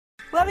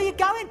Where are you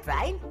going,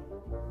 Brain?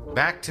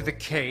 Back to the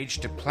cage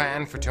to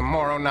plan for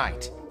tomorrow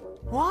night.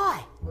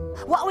 Why?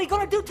 What are we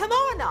gonna do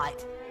tomorrow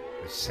night?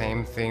 The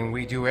same thing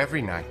we do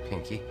every night,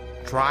 Pinky.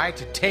 Try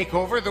to take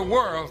over the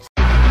world.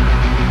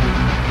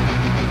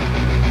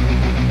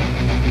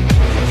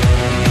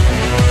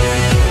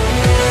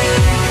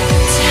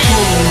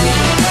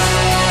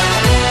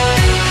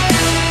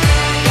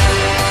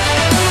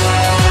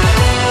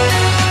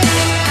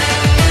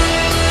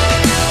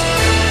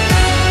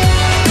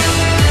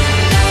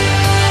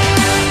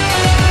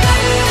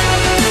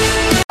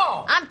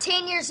 I'm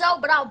 10 years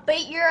old, but I'll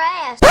beat your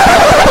ass.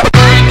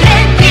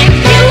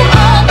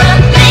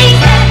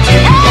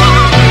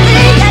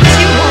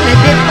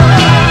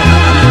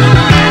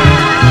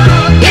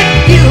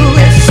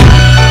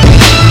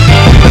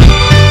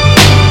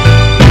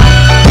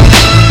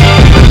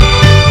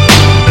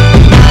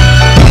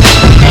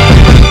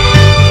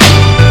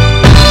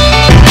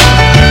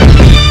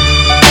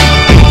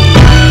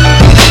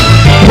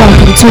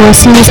 Welcome to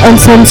Orsini's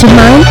Uncensored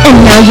Mind,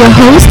 and now your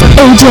host,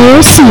 AJ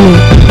Orsini.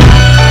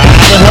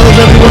 How the hell is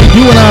everyone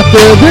doing out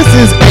there? This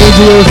is AJ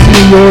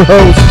Orsini, your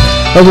host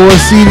of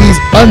Orsini's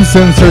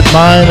Uncensored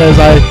Mind, as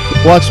I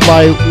watch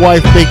my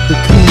wife make the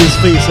coolest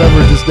face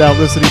ever just now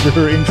listening to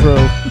her intro.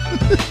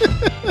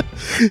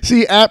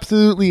 She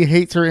absolutely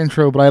hates her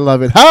intro, but I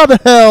love it. How the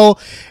hell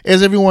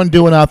is everyone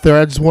doing out there?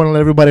 I just want to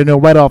let everybody know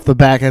right off the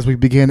back as we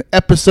begin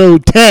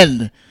episode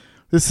 10.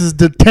 This is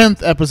the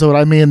 10th episode.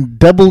 I'm in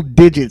double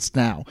digits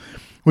now,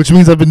 which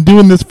means I've been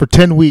doing this for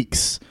 10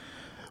 weeks,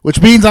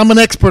 which means I'm an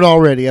expert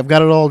already. I've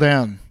got it all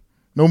down.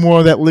 No more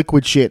of that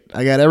liquid shit.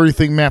 I got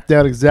everything mapped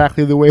out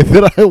exactly the way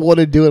that I want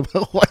to do it.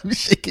 My wife's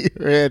shaking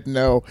her head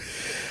no.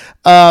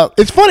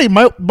 It's funny.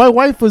 My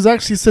wife was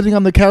actually sitting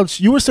on the couch.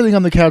 You were sitting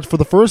on the couch for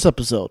the first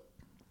episode.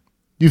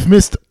 You've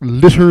missed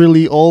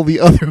literally all the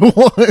other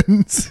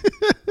ones.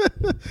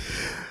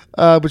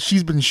 But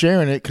she's been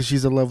sharing it because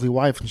she's a lovely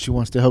wife and she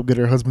wants to help get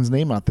her husband's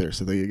name out there.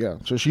 So there you go.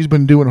 So she's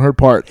been doing her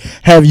part.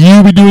 Have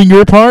you been doing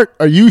your part?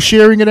 Are you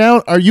sharing it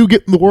out? Are you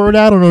getting the word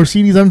out on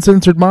Orsini's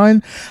Uncensored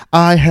Mind?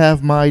 I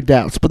have my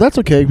doubts, but that's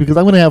okay because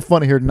I'm going to have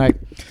fun here tonight.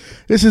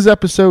 This is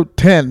episode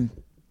 10.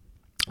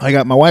 I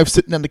got my wife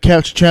sitting on the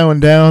couch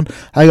chowing down.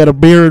 I got a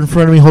beer in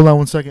front of me. Hold on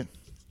one second.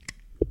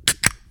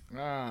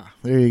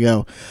 There you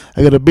go.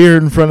 I got a beer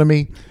in front of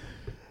me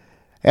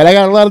and I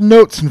got a lot of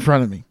notes in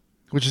front of me,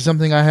 which is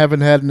something I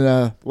haven't had in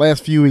the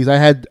last few weeks. I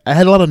had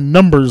a lot of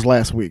numbers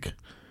last week.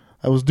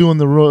 I was doing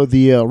the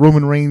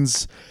Roman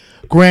Reigns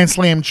Grand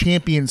Slam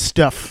champion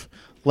stuff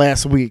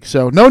last week.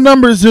 So no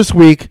numbers this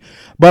week,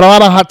 but a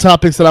lot of hot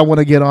topics that I want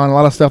to get on, a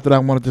lot of stuff that I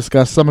want to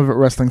discuss, some of it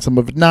wrestling, some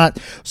of it not.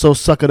 So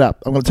suck it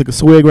up. I'm going to take a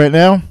swig right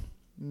now.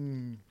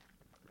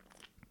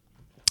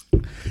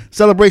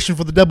 Celebration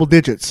for the double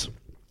digits.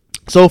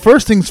 So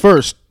first things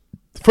first.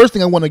 The first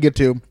thing I want to get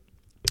to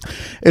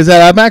is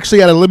that I'm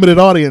actually at a limited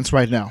audience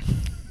right now.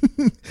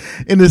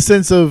 In the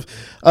sense of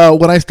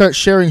when I start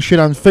sharing shit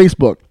on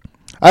Facebook.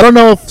 I don't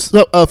know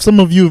if some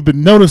of you have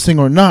been noticing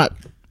or not,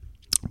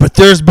 but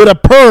there's been a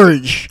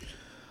purge.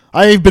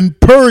 I've been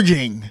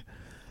purging.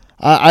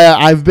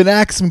 I've been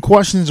asked some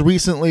questions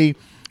recently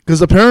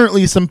because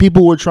apparently some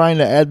people were trying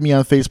to add me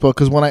on Facebook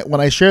because when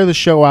I share the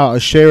show out, I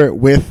share it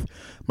with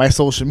my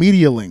social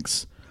media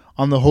links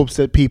on the hopes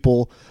that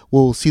people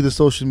will see the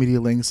social media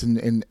links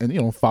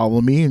and follow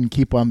me and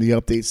keep on the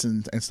updates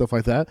and stuff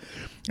like that.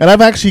 And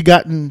I've actually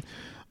gotten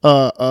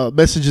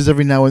messages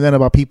every now and then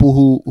about people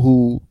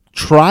who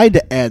tried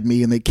to add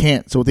me and they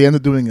can't. So what they end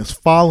up doing is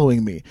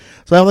following me.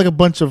 So I have like a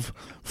bunch of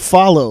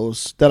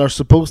follows that are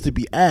supposed to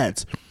be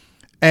ads.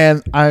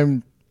 And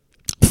I'm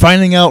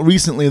finding out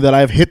recently that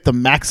I've hit the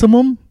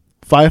maximum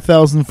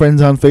 5,000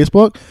 friends on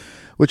Facebook,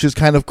 which is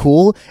kind of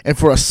cool. And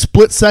for a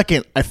split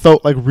second, I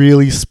felt like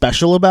really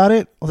special about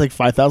it. I was like,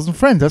 5,000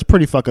 friends. That's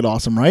pretty fucking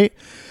awesome, right?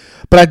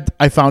 But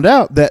I found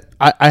out that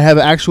I have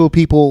actual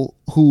people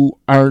who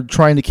are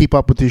trying to keep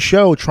up with this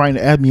show, trying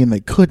to add me, and they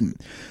couldn't.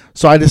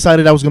 So I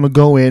decided I was going to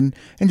go in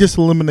and just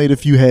eliminate a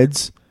few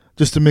heads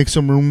just to make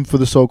some room for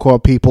the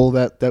so-called people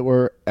that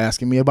were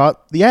asking me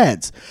about the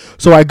ads.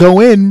 So I go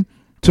in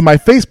to my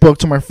Facebook,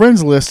 to my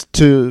friends list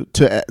to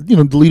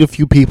delete a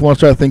few people. I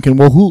started thinking,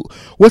 well,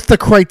 what's the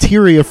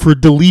criteria for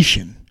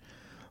deletion?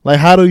 Like,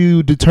 how do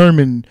you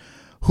determine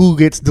who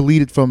gets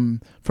deleted from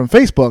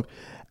Facebook?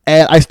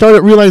 And I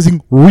started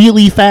realizing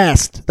really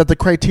fast that the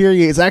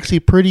criteria is actually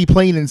pretty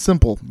plain and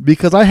simple,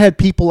 because I had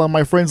people on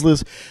my friends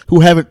list who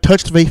haven't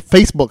touched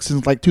Facebook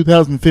since like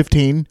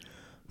 2015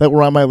 that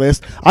were on my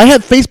list. I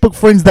had Facebook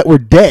friends that were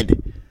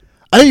dead.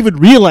 I didn't even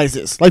realize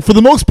this. Like, for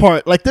the most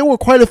part, like, there were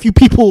quite a few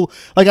people,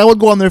 like, I would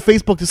go on their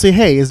Facebook to say,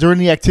 hey, is there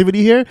any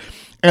activity here?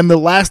 And the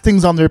last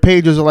things on their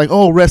pages are like,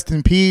 oh, rest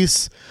in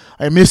peace,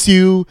 I miss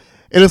you.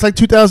 And it's like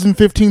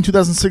 2015,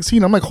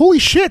 2016. I'm like, holy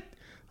shit,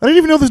 I didn't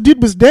even know this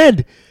dude was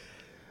dead.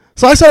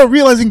 So I started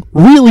realizing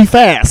really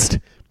fast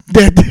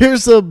that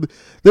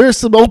there's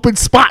some open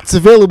spots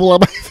available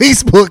on my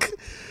Facebook.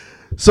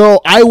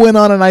 So I went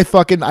on and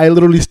I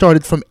literally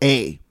started from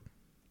A.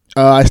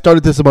 I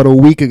started this about a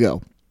week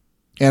ago.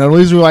 And the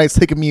reason why it's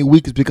taken me a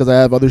week is because I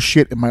have other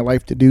shit in my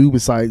life to do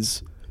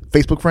besides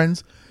Facebook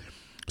friends.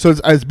 So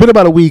it's been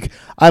about a week.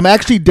 I'm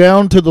actually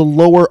down to the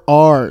lower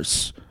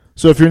R's.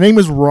 So if your name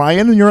is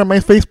Ryan and you're on my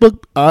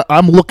Facebook,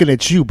 I'm looking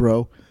at you,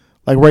 bro.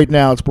 Like right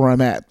now, it's where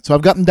I'm at. So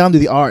I've gotten down to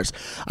the R's.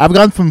 I've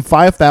gone from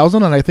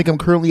 5,000, and I think I'm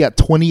currently at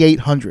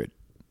 2,800.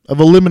 I've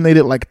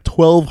eliminated like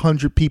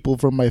 1,200 people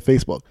from my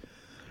Facebook.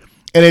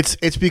 And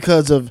it's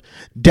because of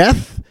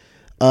death,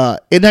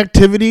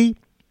 inactivity.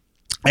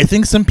 I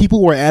think some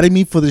people were adding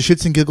me for the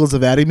shits and giggles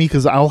of adding me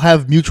because I'll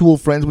have mutual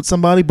friends with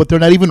somebody, but they're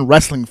not even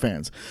wrestling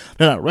fans.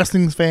 They're not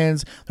wrestling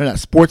fans. They're not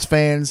sports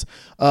fans.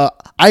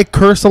 I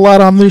curse a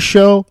lot on this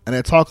show, and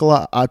I talk a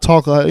lot. There's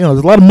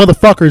a lot of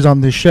motherfuckers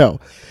on this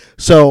show.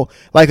 So,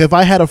 like, if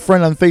I had a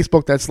friend on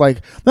Facebook that's like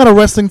not a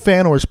wrestling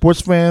fan or a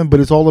sports fan, but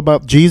it's all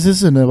about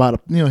Jesus and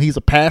about he's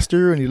a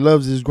pastor and he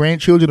loves his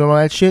grandchildren and all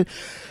that shit.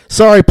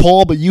 Sorry,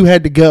 Paul, but you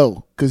had to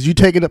go because you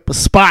taking up a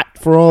spot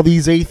for all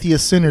these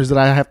atheist sinners that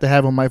I have to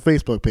have on my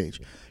Facebook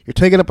page. You're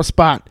taking up a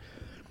spot.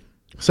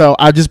 So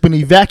I've just been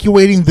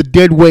evacuating the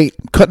dead weight,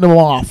 cutting them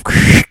off,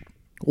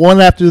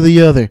 one after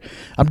the other.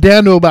 I'm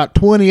down to about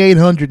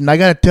 2,800, and I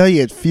got to tell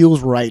you, it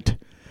feels right. It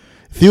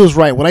feels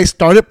right. When I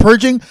started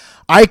purging,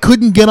 I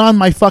couldn't get on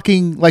my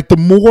fucking, like, the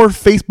more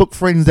Facebook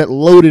friends that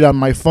loaded on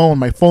my phone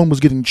was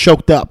getting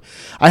choked up.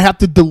 I have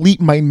to delete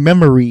my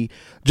memory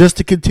just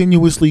to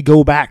continuously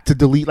go back to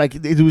delete. Like,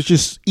 it was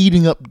just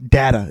eating up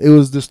data. It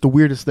was just the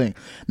weirdest thing.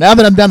 Now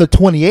that I'm down to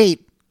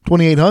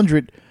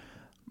 2,800,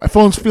 my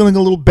phone's feeling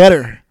a little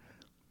better.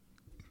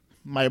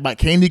 My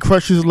Candy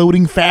Crush is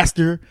loading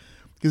faster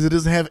because it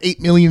doesn't have 8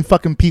 million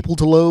fucking people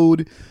to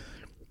load.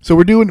 So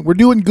we're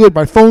doing good.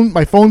 My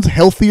phone's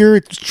healthier.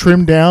 It's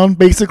trimmed down.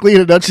 Basically,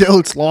 in a nutshell,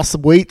 it's lost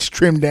some weight. It's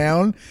trimmed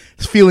down.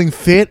 It's feeling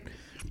fit.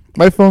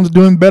 My phone's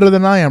doing better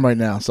than I am right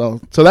now. So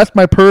that's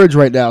my purge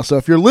right now. So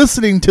if you're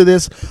listening to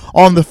this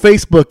on the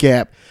Facebook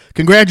app,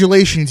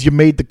 congratulations, you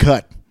made the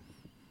cut.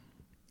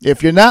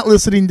 If you're not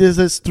listening to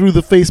this through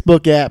the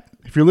Facebook app,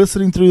 if you're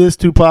listening through this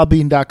to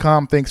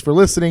podbean.com, thanks for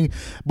listening.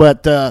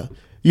 But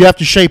you have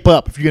to shape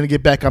up if you're going to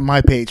get back on my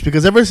page.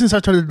 Because ever since I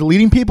started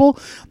deleting people,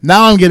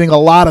 now I'm getting a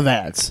lot of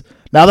ads.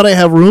 Now that I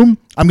have room,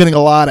 I'm getting a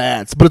lot of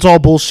ads. But it's all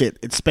bullshit.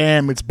 It's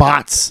spam. It's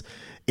bots.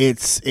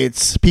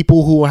 It's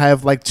people who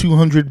have like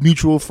 200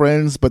 mutual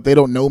friends, but they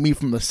don't know me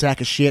from the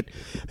sack of shit.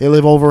 They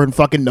live over in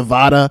fucking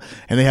Nevada,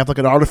 and they have like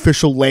an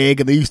artificial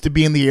leg, and they used to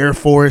be in the Air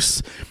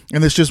Force,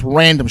 and it's just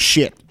random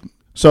shit.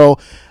 So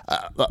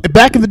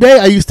back in the day,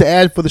 I used to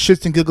add for the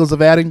shits and giggles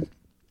of adding.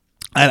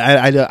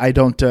 I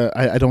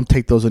don't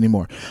take those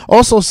anymore.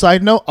 Also,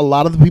 side note, a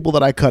lot of the people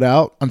that I cut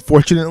out,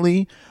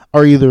 unfortunately,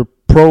 are either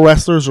pro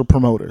wrestlers or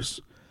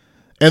promoters.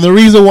 And the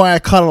reason why I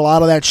cut a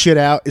lot of that shit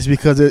out is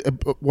because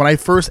when I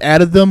first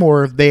added them,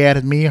 or if they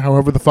added me,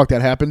 however the fuck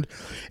that happened,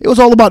 it was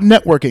all about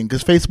networking.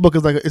 Because Facebook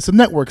is it's a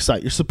network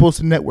site. You're supposed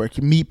to network.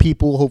 You meet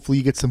people. Hopefully,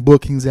 you get some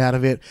bookings out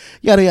of it.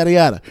 Yada yada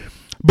yada.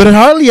 But it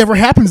hardly ever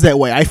happens that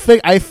way.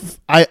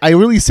 I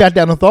really sat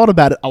down and thought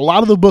about it. A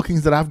lot of the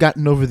bookings that I've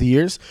gotten over the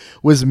years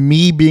was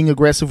me being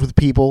aggressive with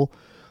people,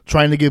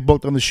 trying to get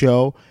booked on the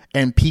show,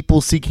 and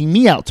people seeking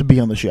me out to be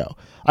on the show.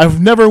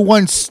 I've never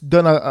once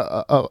done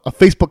a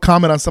Facebook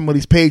comment on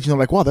somebody's page and they're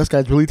like, wow, this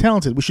guy's really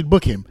talented. We should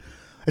book him.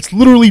 It's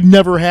literally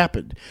never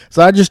happened.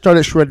 So I just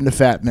started shredding the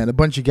fat, man. A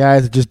bunch of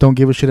guys that just don't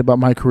give a shit about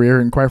my career,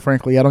 and quite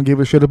frankly, I don't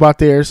give a shit about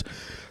theirs.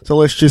 So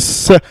let's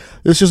just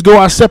go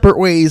our separate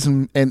ways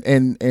and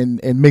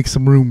make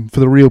some room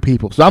for the real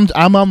people. So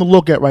I'm on the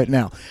lookout right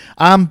now.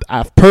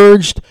 I've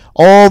purged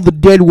all the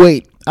dead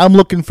weight. I'm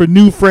looking for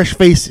new, fresh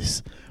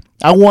faces.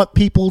 I want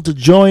people to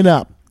join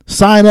up.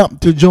 Sign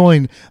up to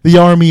join the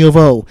Army of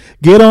O.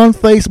 Get on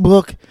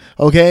Facebook,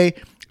 okay?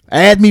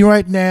 Add me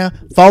right now.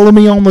 Follow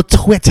me on the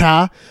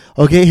Twitter,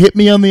 okay? Hit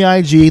me on the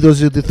IG.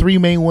 Those are the three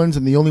main ones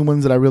and the only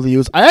ones that I really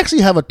use. I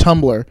actually have a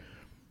Tumblr,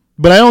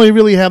 but I only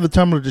really have the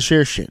Tumblr to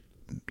share shit.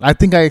 I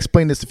think I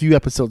explained this a few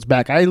episodes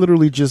back. I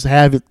literally just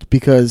have it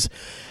because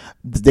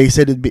they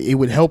said it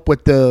would help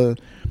with the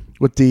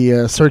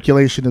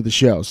circulation of the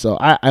show. So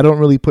I don't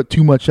really put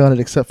too much on it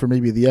except for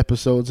maybe the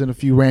episodes and a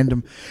few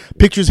random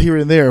pictures here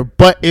and there.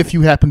 But if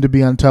you happen to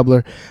be on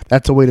Tumblr,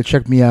 that's a way to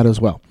check me out as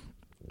well.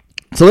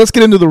 So let's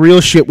get into the real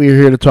shit we're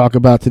here to talk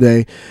about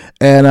today.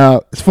 And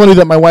it's funny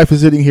that my wife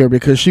is sitting here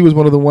because she was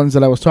one of the ones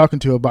that I was talking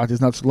to about this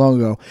not so long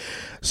ago.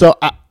 So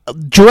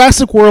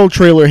Jurassic World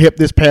trailer hit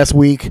this past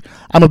week.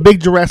 I'm a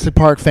big Jurassic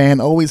Park fan,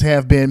 always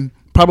have been,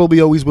 probably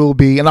always will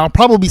be, and I'll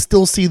probably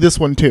still see this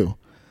one too.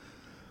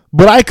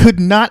 But I could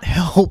not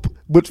help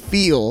but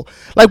feel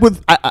like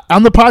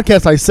on the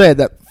podcast I said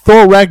that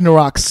Thor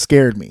Ragnarok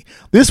scared me.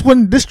 This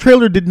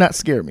trailer did not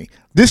scare me.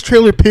 This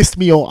trailer pissed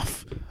me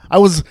off. I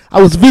was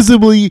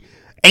visibly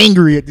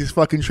angry at this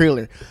fucking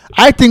trailer.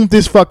 I think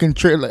this fucking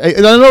trailer,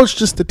 and I know it's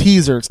just the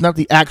teaser. It's not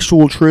the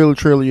actual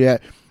trailer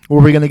yet,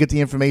 where we're gonna get the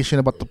information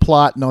about the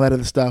plot and all that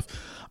other stuff.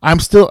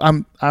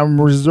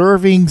 I'm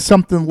reserving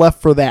something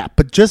left for that.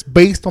 But just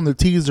based on the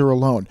teaser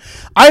alone,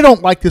 I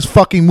don't like this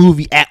fucking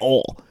movie at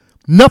all.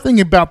 Nothing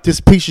about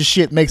this piece of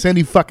shit makes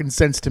any fucking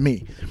sense to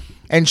me.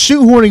 and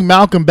shoehorning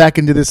Malcolm back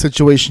into this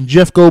situation,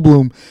 Jeff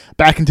Goldblum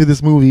back into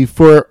this movie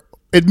for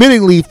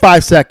admittedly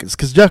 5 seconds,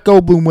 because Jeff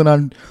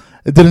Goldblum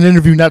did an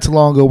interview not too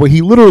long ago where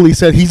he literally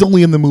said he's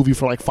only in the movie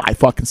for like 5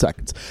 fucking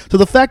seconds. So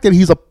the fact that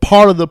he's a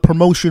part of the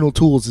promotional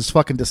tools is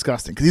fucking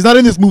disgusting, because he's not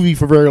in this movie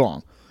for very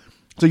long.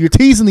 So you're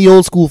teasing the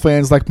old school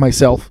fans like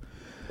myself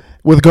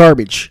with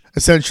garbage,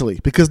 essentially,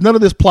 because none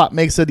of this plot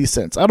makes any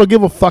sense. I don't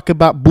give a fuck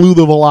about Blue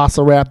the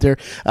Velociraptor.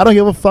 I don't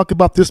give a fuck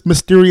about this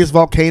mysterious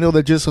volcano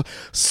that just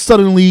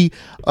suddenly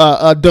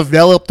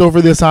developed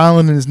over this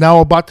island and is now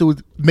about to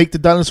make the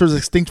dinosaurs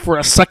extinct for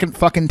a second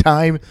fucking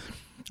time.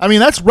 I mean,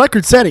 that's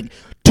record setting.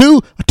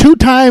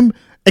 Two-time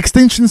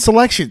extinction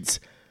selections.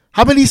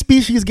 How many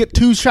species get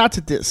 2 shots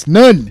at this?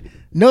 None.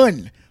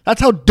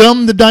 That's how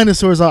dumb the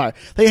dinosaurs are.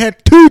 They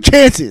had 2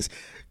 chances.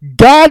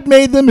 God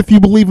made them, if you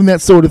believe in that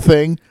sort of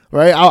thing,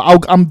 right?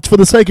 I'm for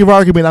the sake of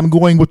argument, I'm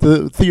going with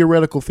the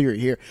theoretical theory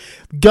here.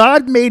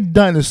 God made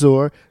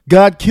dinosaur.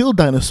 God killed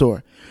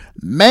dinosaur.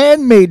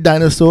 Man made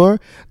dinosaur.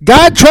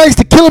 God tries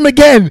to kill him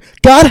again.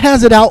 God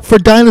has it out for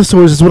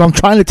dinosaurs is what I'm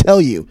trying to tell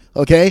you,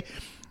 okay?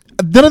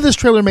 None of this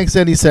trailer makes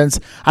any sense.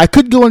 I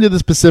could go into the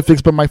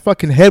specifics, but my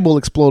fucking head will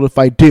explode if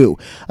I do.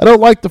 I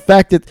don't like the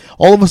fact that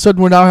all of a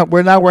sudden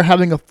we're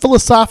having a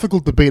philosophical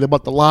debate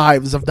about the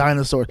lives of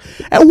dinosaurs.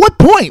 At what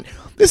point?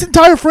 This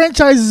entire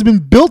franchise has been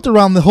built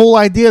around the whole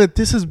idea that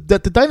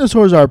that the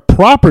dinosaurs are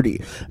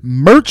property,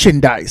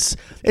 merchandise.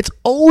 It's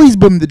always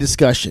been the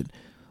discussion.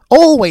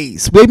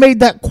 Always. They made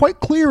that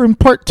quite clear in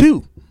part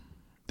 2.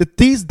 That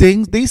these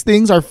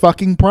things are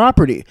fucking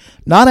property,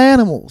 not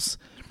animals.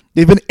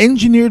 They've been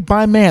engineered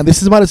by man.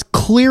 This is about as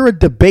clear a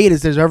debate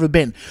as there's ever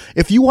been.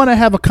 If you want to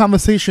have a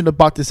conversation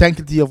about the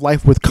sanctity of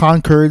life with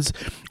concords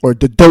or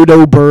the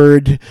dodo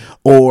bird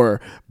or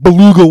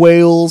beluga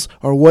whales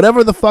or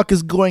whatever the fuck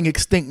is going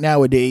extinct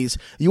nowadays,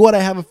 you want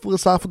to have a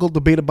philosophical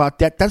debate about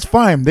that, that's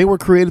fine. They were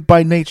created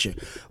by nature.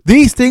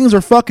 These things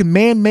are fucking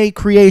man-made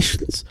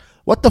creations.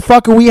 What the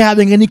fuck are we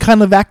having any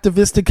kind of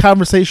activistic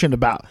conversation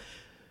about?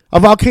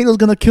 A volcano's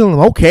going to kill them.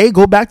 Okay,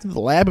 go back to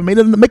the lab and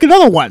make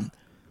another one.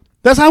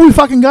 That's how we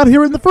fucking got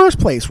here in the first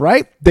place,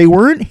 right? They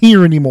weren't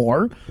here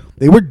anymore.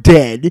 They were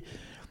dead.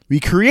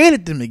 We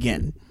created them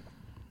again.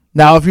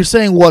 Now, if you're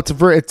saying, well,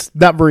 it's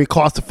not very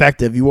cost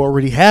effective. You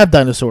already have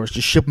dinosaurs.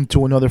 Just ship them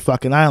to another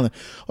fucking island.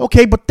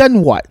 Okay, but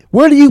then what?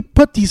 Where do you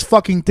put these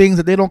fucking things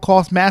that they don't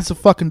cause massive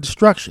fucking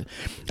destruction?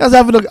 I was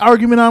having an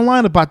argument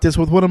online about this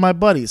with one of my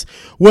buddies.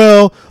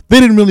 Well, they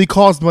didn't really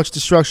cause much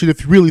destruction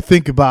if you really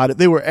think about it.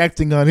 They were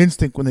acting on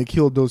instinct when they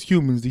killed those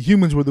humans. The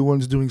humans were the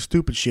ones doing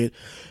stupid shit.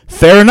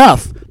 Fair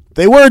enough.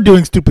 They were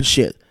doing stupid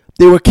shit.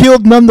 They were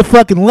killed none the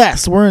fucking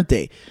less, weren't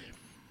they?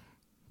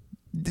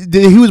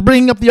 He was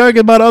bringing up the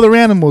argument about other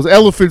animals.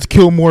 Elephants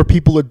kill more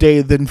people a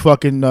day than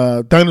fucking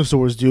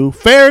dinosaurs do.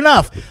 Fair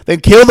enough. Then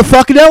kill the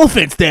fucking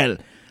elephants then.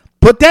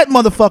 Put that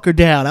motherfucker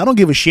down. I don't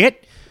give a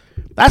shit.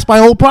 That's my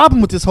whole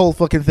problem with this whole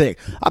fucking thing.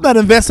 I'm not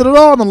invested at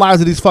all in the lives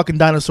of these fucking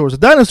dinosaurs. The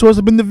dinosaurs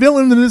have been the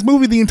villains in this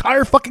movie the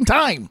entire fucking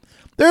time.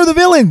 They're the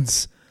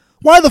villains.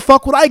 Why the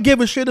fuck would I give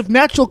a shit if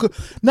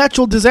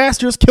natural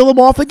disasters kill them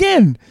off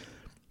again?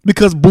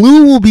 Because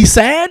Blue will be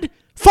sad?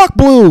 Fuck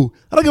Blue.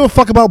 I don't give a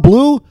fuck about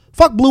Blue.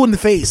 Fuck Blue in the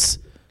face.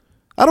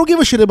 I don't give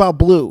a shit about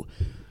Blue.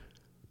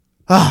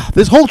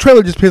 This whole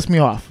trailer just pissed me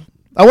off.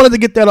 I wanted to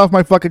get that off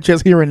my fucking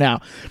chest here and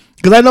now.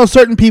 Because I know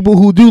certain people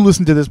who do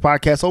listen to this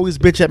podcast always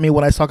bitch at me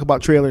when I talk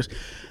about trailers.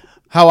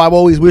 How I'm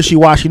always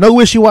wishy-washy. No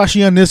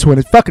wishy-washy on this one.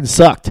 It fucking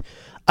sucked.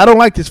 I don't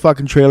like this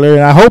fucking trailer,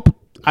 and I hope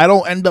I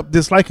don't end up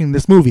disliking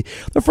this movie.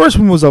 The first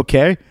one was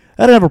okay.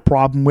 I didn't have a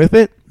problem with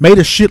it. Made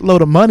a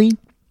shitload of money.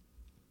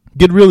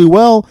 Did really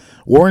well.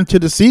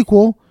 Warranted a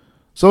sequel.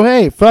 So,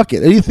 hey, fuck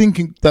it.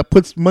 Anything that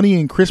puts money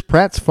in Chris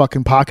Pratt's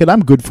fucking pocket,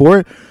 I'm good for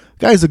it.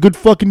 Guy's a good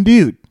fucking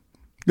dude.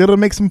 Gotta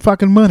make some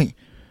fucking money.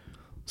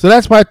 So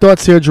that's my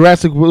thoughts here.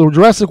 Jurassic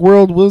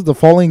World was the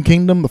Fallen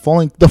Kingdom. The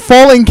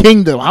Fallen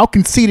Kingdom. How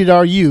conceited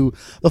are you?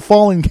 The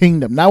Fallen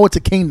Kingdom. Now it's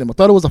a kingdom. I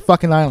thought it was a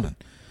fucking island.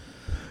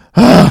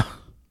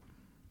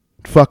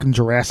 Fucking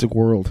Jurassic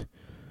World.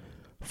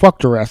 Fuck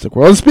Jurassic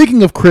World. And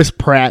speaking of Chris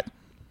Pratt,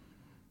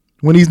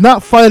 when he's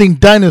not fighting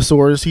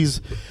dinosaurs,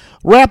 he's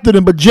wrapped in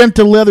a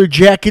magenta leather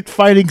jacket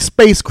fighting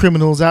space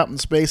criminals out in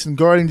space in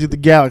Guardians of the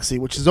Galaxy,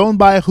 which is owned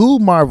by who?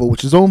 Marvel,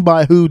 which is owned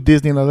by who?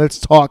 Disney. Now let's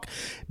talk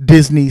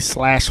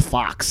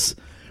Disney/Fox.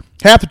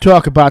 Have to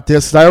talk about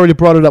this. I already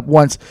brought it up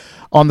once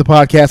on the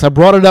podcast. I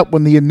brought it up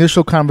when the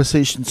initial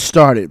conversation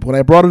started. When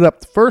I brought it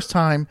up the first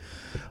time,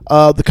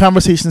 the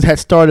conversations had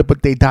started,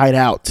 but they died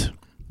out.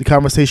 The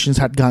conversations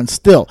had gone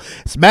still.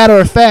 As a matter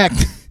of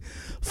fact,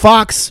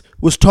 Fox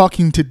was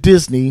talking to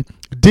Disney.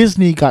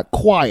 Disney got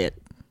quiet.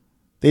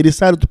 They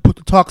decided to put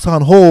the talks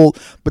on hold,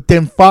 but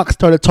then Fox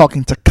started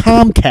talking to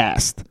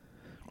Comcast.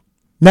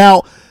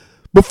 Now,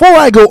 before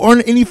I go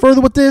any further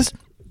with this,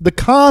 the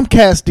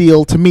Comcast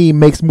deal to me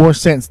makes more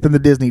sense than the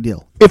Disney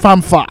deal. If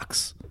I'm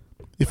Fox.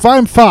 If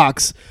I'm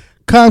Fox,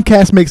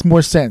 Comcast makes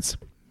more sense.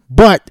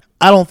 But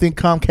I don't think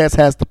Comcast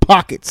has the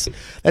pockets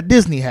that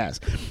Disney has.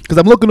 Because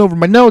I'm looking over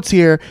my notes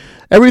here.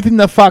 Everything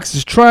that Fox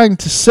is trying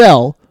to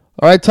sell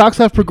All right, talks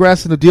have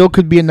progressed, and the deal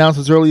could be announced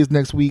as early as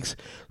next week's.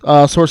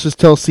 Sources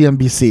tell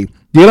CNBC.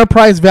 The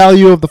enterprise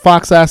value of the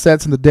Fox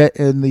assets in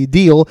the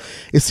deal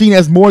is seen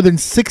as more than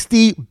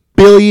 $60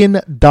 billion.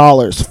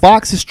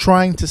 Fox is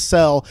trying to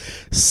sell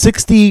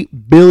 $60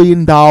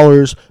 billion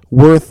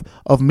worth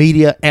of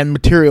media and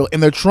material,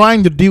 and they're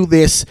trying to do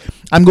this.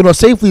 I'm going to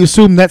safely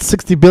assume that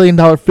 $60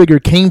 billion figure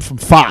came from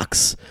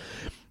Fox.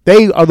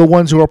 They are the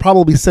ones who are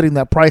probably setting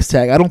that price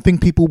tag. I don't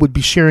think people would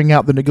be sharing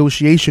out the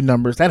negotiation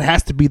numbers. That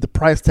has to be the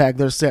price tag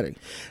they're setting.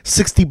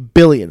 $60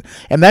 billion.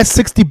 And that's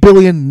 $60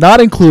 billion not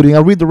including,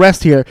 I'll read the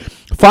rest here,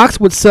 Fox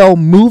would sell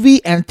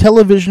movie and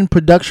television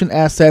production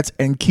assets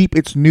and keep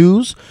its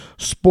news,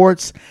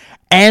 sports,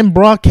 and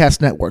broadcast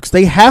networks.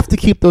 They have to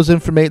keep those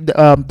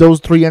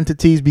three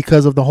entities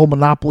because of the whole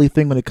monopoly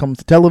thing when it comes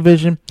to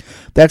television.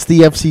 That's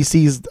the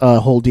FCC's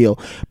whole deal.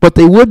 But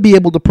they would be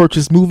able to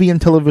purchase movie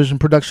and television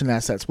production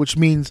assets, which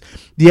means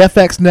the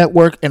FX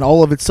network and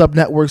all of its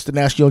sub-networks, the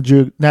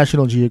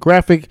National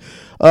Geographic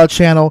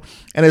channel.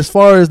 And as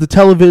far as the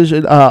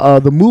television,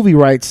 the movie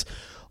rights,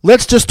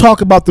 let's just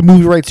talk about the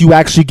movie rights you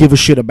actually give a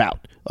shit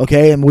about.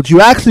 Okay, and what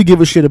you actually give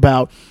a shit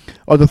about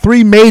are the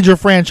three major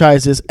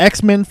franchises,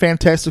 X-Men,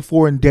 Fantastic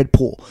Four, and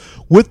Deadpool.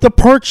 With the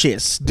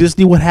purchase,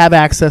 Disney would have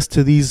access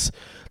to these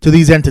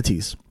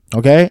entities.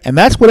 Okay, and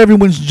that's what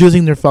everyone's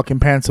jizzing their fucking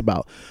pants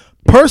about.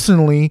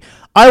 Personally,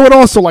 I would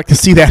also like to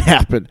see that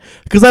happen,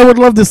 because I would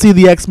love to see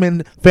the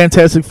X-Men,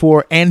 Fantastic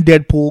Four, and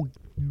Deadpool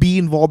be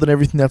involved in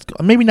everything that's...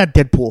 Maybe not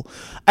Deadpool.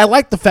 I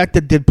like the fact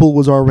that Deadpool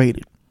was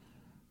R-rated.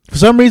 For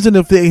some reason,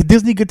 if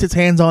Disney gets its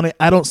hands on it,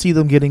 I don't see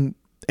them getting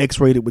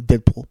X-rated with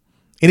Deadpool.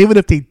 And even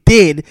if they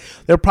did,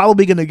 they're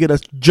probably going to get a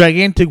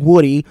gigantic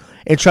Woody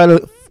and try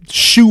to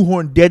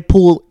shoehorn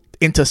Deadpool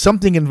into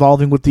something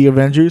involving with the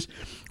Avengers,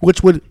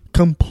 which would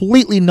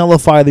completely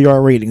nullify the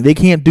R rating. They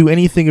can't do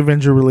anything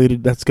Avenger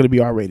related that's going to be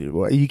R rated.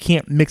 You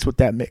can't mix with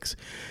that mix.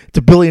 It's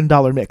 $1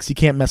 billion mix. You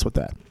can't mess with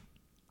that.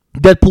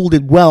 Deadpool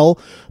did well,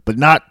 but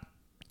not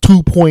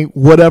 2 point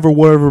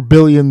whatever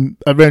billion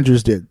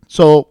Avengers did.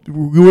 So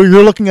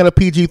you're looking at a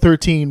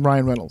PG-13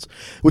 Ryan Reynolds,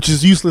 which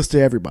is useless to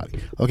everybody.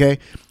 Okay,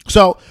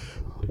 so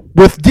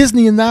with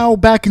Disney now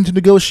back into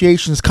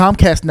negotiations,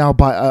 Comcast now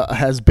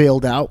has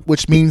bailed out,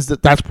 which means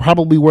that's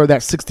probably where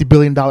that $60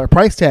 billion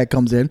price tag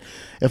comes in.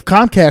 If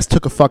Comcast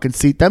took a fucking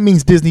seat, that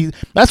means Disney.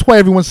 That's why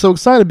everyone's so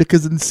excited,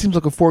 because it seems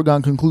like a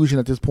foregone conclusion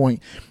at this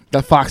point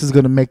that Fox is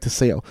going to make the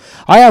sale.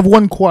 I have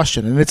one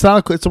question, and it's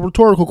a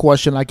rhetorical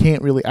question.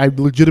 I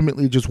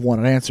legitimately just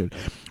want it answered.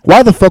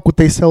 Why the fuck would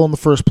they sell in the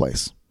first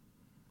place?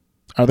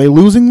 Are they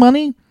losing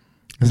money?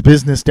 Is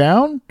business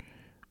down?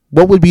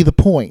 What would be the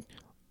point?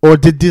 Or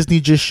did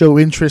Disney just show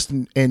interest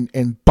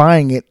in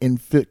buying it,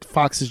 and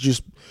Fox is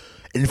just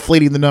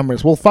inflating the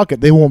numbers? Well, fuck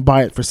it. They won't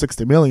buy it for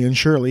 $60 million,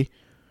 surely.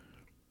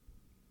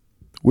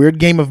 Weird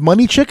game of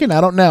money chicken?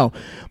 I don't know.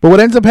 But what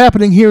ends up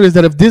happening here is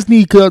that if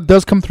Disney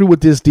does come through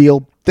with this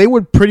deal, they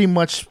would pretty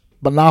much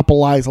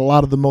monopolize a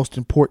lot of the most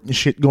important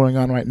shit going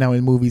on right now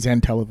in movies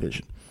and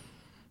television.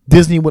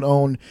 Disney would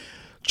own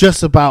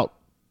just about,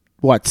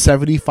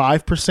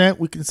 75%,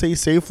 we can say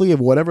safely,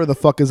 of whatever the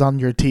fuck is on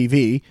your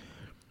TV.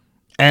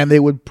 And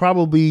they would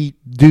probably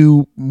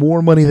do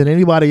more money than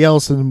anybody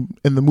else in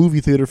the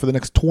movie theater for the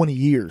next 20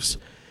 years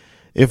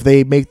if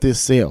they make this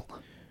sale.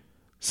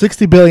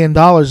 $60 billion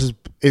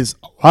is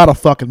a lot of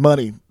fucking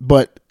money,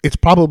 but it's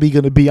probably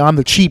going to be on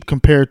the cheap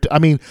compared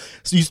to...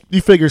 so you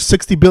figure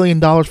 $60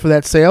 billion for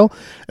that sale.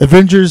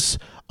 Avengers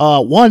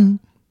 1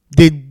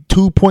 did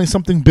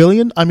 2-point-something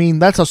billion.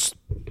 That's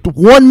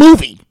one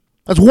movie.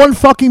 That's one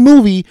fucking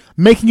movie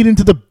making it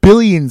into the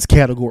billions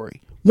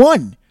category.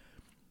 One.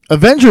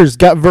 Avengers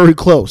got very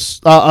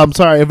close.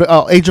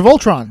 Age of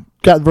Ultron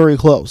got very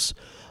close.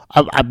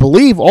 I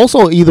believe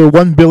also either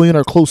 1 billion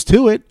or close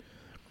to it.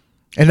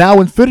 And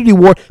now Infinity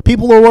War,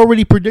 people are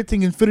already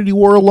predicting Infinity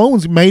War alone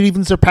might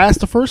even surpass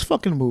the first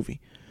fucking movie.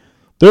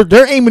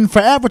 They're aiming for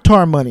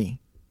Avatar money,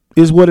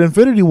 is what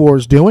Infinity War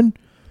is doing.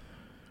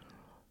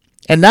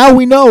 And now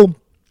we know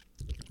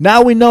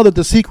that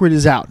the secret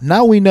is out.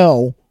 Now we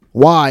know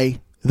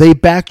why they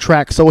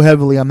backtrack so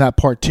heavily on that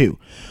part 2.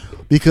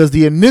 Because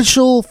the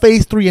initial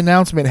Phase 3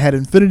 announcement had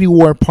Infinity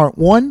War Part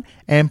 1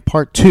 and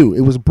Part 2. It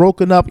was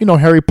broken up,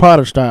 Harry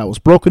Potter style. It was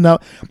broken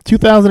up.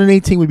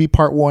 2018 would be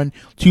Part 1.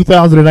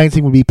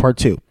 2019 would be Part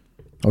 2.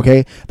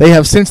 Okay? They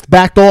have since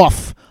backed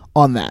off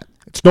on that.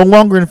 It's no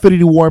longer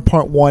Infinity War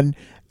Part 1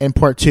 and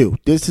Part 2.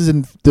 This is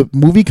the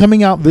movie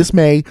coming out this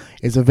May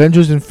is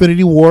Avengers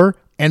Infinity War,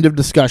 end of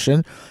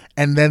discussion.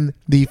 And then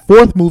the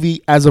fourth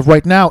movie, as of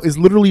right now, is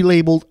literally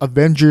labeled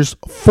Avengers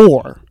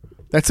 4.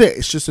 That's it.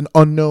 It's just an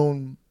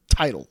unknown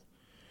title.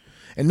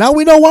 And now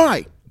we know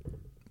why.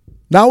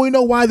 Now we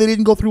know why they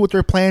didn't go through with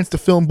their plans to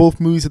film both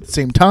movies at the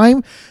same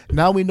time.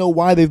 Now we know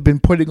why they've been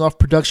putting off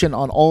production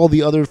on all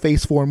the other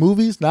Phase 4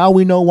 movies. Now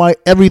we know why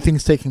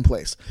everything's taking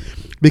place.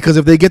 Because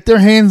if they get their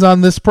hands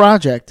on this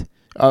project,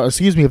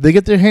 if they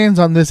get their hands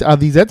on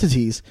these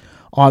entities,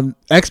 on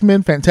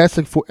X-Men,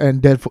 Fantastic Four,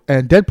 and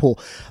Deadpool,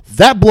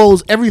 that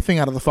blows everything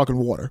out of the fucking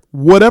water.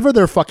 Whatever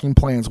their fucking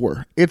plans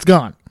were, it's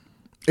gone.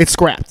 It's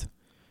scrapped.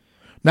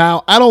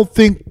 Now, I don't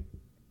think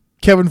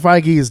Kevin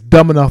Feige is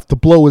dumb enough to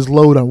blow his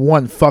load on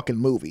one fucking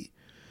movie.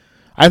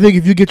 I think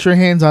if you get your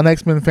hands on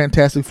X-Men,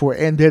 Fantastic Four,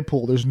 and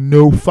Deadpool, there's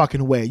no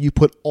fucking way you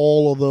put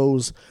all of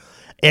those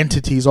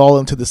entities all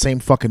into the same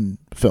fucking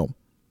film.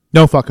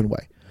 No fucking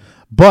way.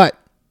 But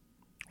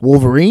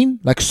Wolverine,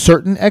 like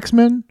certain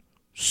X-Men,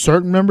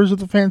 certain members of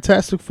the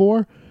Fantastic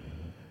Four,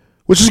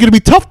 which is going to be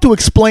tough to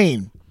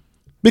explain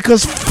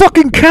because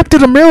fucking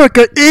Captain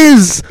America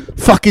is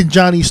fucking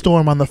Johnny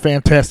Storm on the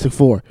Fantastic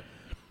Four.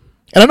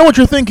 And I know what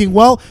you're thinking.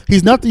 Well,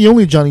 he's not the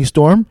only Johnny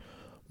Storm.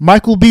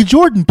 Michael B.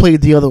 Jordan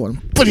played the other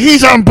one. But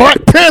he's on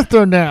Black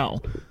Panther now.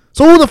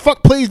 So who the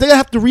fuck plays? They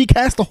have to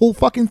recast the whole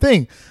fucking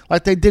thing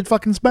like they did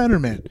fucking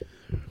Spider-Man.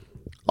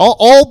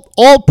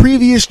 All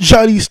previous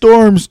Johnny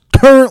Storms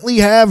currently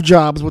have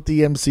jobs with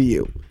the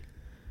MCU.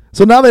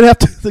 So now they'd have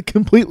to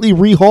completely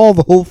rehaul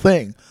the whole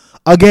thing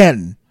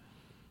again.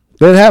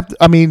 They'd have to,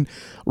 I mean,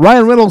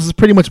 Ryan Reynolds is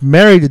pretty much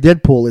married to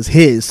Deadpool as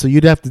his, so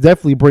you'd have to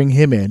definitely bring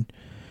him in.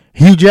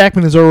 Hugh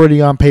Jackman is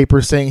already on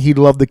paper saying he'd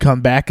love to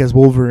come back as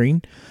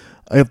Wolverine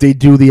if they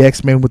do the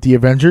X-Men with the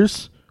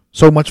Avengers.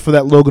 So much for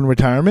that Logan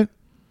retirement.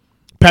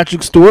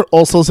 Patrick Stewart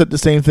also said the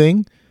same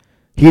thing.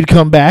 He'd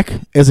come back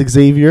as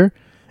Xavier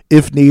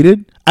if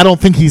needed. I don't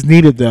think he's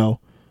needed though.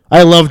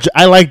 I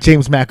like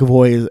James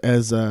McAvoy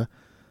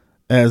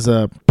as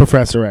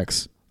Professor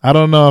X. I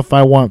don't know if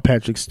I want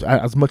Patrick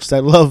as much as I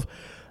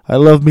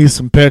love me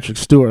some Patrick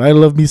Stewart. I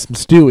love me some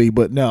Stewie,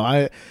 but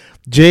no,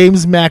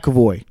 James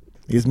McAvoy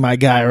is my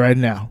guy right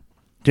now.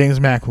 James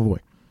McAvoy.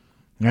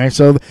 All right,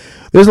 so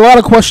there's a lot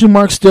of question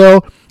marks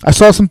still. I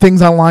saw some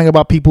things online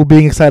about people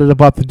being excited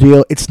about the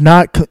deal. It's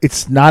not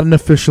an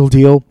official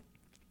deal.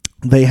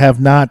 They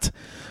have not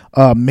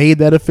made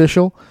that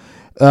official.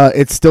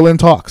 It's still in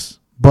talks,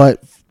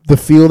 but the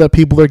feel that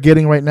people are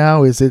getting right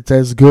now is it's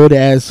as good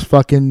as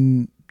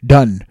fucking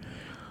done.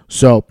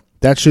 So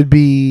that should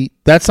be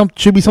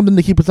something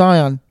to keep its eye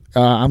on.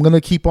 I'm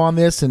gonna keep on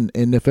this, and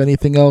if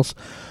anything else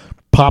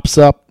pops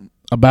up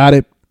about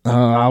it,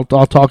 I'll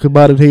talk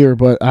about it here.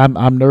 But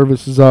I'm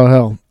nervous as all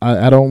hell.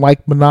 I don't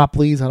like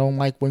monopolies. I don't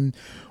like when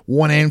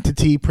one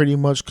entity pretty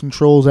much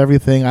controls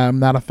everything. I'm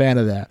not a fan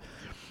of that.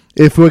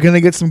 If we're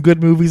gonna get some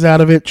good movies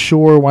out of it,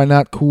 sure, why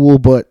not? Cool,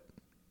 but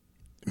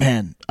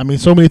man, I mean,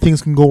 so many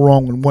things can go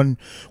wrong when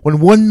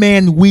one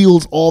man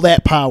wields all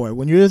that power.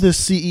 When you're the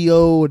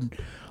CEO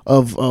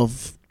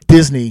of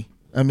Disney,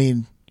 I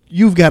mean,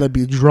 you've got to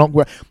be drunk.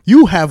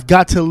 You have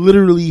got to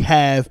literally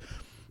have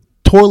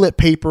toilet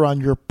paper on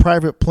your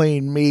private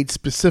plane made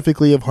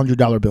specifically of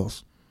 $100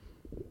 bills.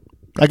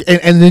 Like,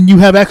 and then you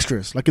have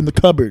extras, like in the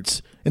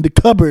cupboards. In the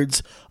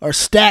cupboards are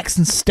stacks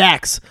and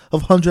stacks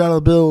of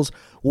 $100 bills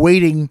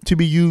waiting to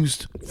be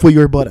used for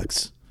your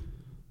buttocks.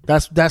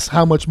 That's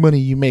how much money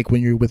you make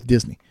when you're with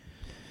Disney.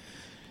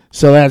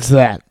 So that's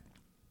that.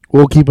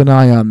 We'll keep an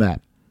eye on that.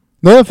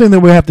 Another thing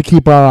that we have to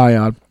keep our eye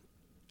on,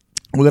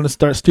 we're going to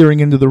start steering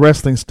into the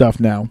wrestling stuff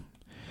now.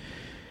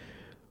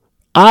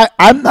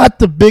 I'm not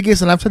the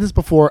biggest, and I've said this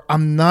before,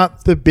 I'm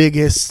not the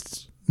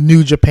biggest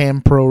New Japan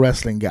Pro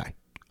Wrestling guy.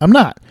 I'm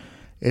not.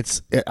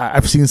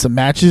 I've seen some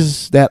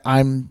matches that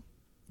I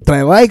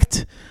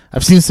liked.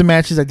 I've seen some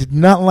matches I did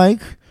not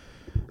like.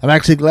 I'm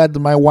actually glad that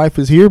my wife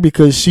is here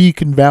because she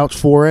can vouch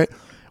for it.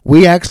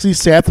 Me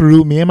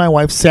and my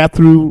wife sat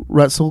through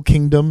Wrestle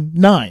Kingdom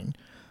 9,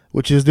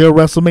 which is their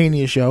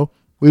WrestleMania show.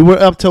 We were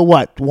up till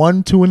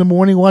 1, 2 in the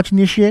morning watching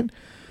this shit?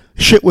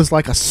 Shit was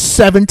like a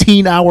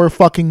 17-hour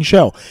fucking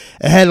show.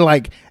 It had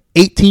like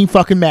 18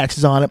 fucking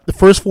matches on it. The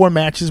first 4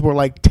 matches were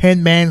like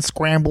 10-man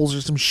scrambles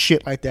or some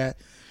shit like that.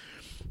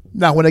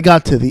 Now, when it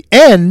got to the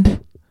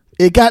end,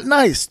 it got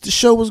nice. The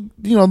show was,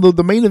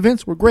 the main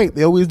events were great.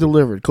 They always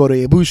delivered. Kota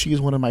Ibushi is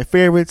one of my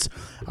favorites.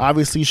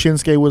 Obviously,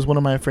 Shinsuke was one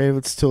of my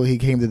favorites till he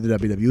came to the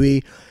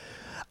WWE.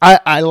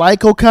 I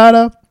like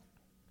Okada.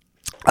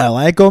 I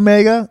like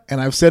Omega.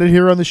 And I've said it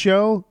here on the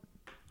show.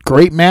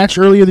 Great match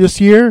earlier this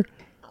year.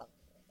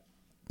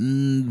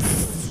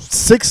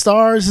 6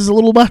 stars is a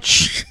little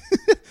much.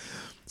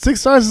 6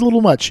 stars is a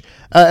little much.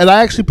 And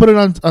I actually put it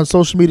on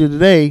social media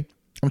today.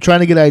 I'm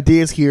trying to get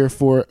ideas here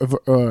for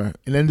an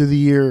end of the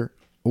year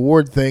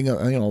award thing.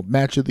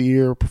 Match of the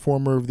year,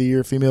 performer of the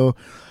year, female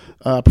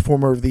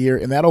performer of the year,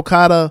 and that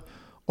Okada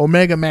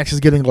Omega match is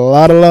getting a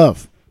lot of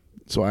love.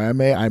 So I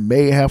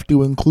may have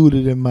to include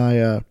it in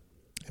my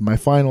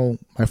final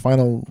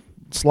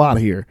slot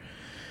here.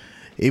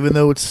 Even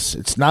though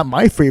it's not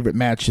my favorite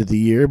match of the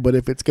year, but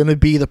if it's going to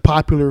be the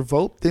popular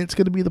vote, then it's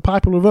going to be the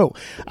popular vote.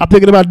 I'm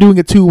thinking about doing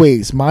it 2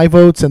 ways: my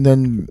votes and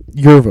then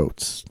your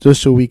votes,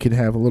 just so we can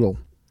have a little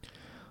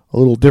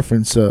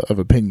difference of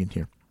opinion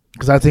here.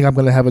 Because I think I'm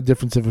going to have a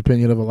difference of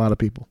opinion of a lot of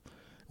people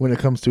when it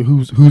comes to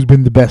who's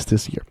been the best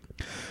this year.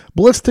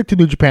 But let's stick to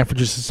New Japan for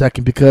just a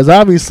second, because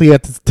obviously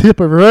at the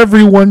tip of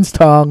everyone's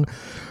tongue,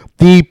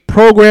 the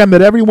program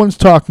that everyone's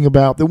talking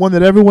about, the one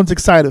that everyone's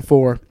excited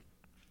for,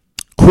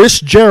 Chris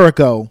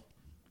Jericho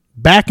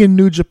back in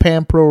New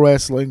Japan Pro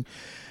Wrestling.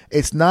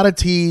 It's not a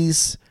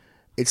tease.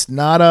 It's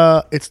not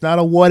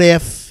a what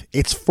if.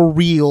 It's for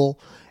real.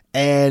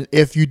 And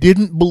if you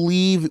didn't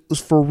believe it was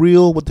for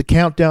real with the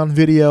countdown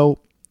video,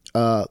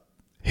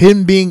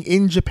 him being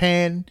in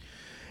Japan,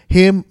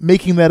 him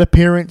making that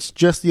appearance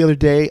just the other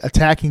day,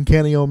 attacking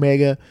Kenny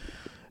Omega,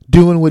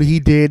 doing what he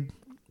did,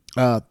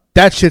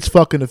 that shit's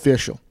fucking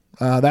official.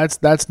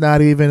 That's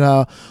not even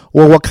well,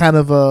 what kind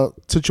of a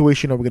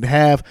situation are we gonna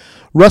have?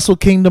 Wrestle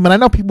Kingdom, and I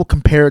know people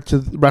compare it to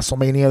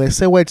WrestleMania. They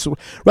say, "Wait, so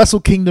Wrestle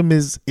Kingdom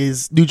is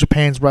New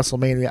Japan's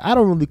WrestleMania." I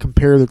don't really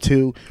compare the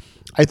two.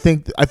 I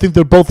think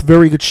they're both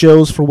very good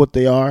shows for what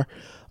they are.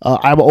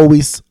 I'm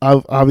always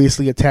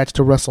obviously attached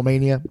to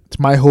WrestleMania. It's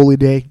my holy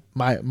day,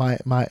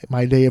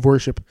 my day of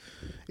worship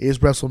is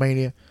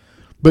WrestleMania.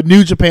 But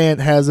New Japan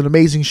has an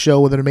amazing show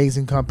with an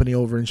amazing company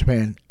over in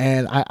Japan,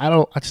 and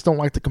I just don't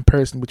like the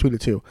comparison between the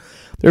two.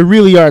 There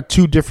really are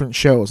two different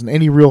shows, and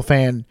any real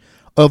fan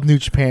of New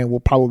Japan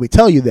will probably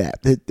tell you that,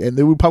 and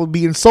they would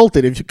probably be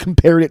insulted if you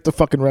compared it to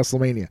fucking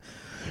WrestleMania.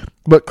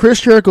 But Chris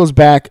Jericho's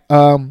back.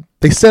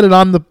 They said it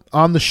on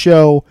the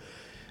show.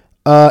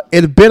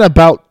 It had been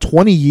about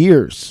 20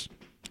 years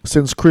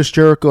since Chris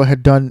Jericho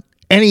had done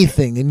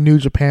anything in New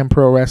Japan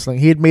Pro Wrestling.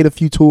 He had made a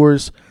few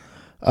tours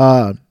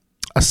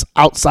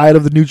outside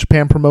of the New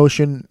Japan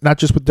promotion, not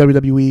just with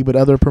WWE, but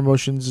other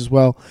promotions as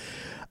well.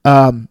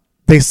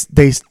 They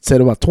said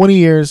about 20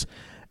 years,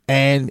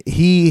 and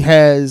he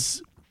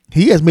has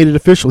made it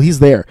official. He's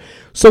there.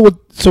 So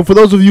for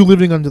those of you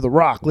living under the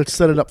rock, let's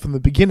set it up from the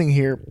beginning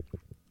here.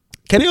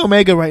 Kenny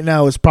Omega right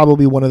now is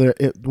probably one of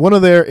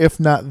their, if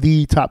not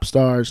the top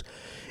stars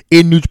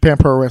in New Japan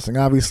Pro Wrestling.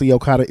 Obviously,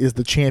 Okada is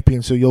the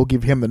champion, so you'll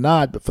give him the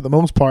nod. But for the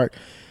most part,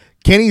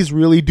 Kenny's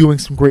really doing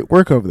some great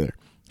work over there.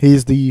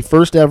 He's the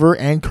first ever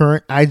and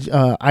current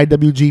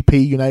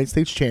IWGP United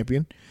States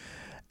champion,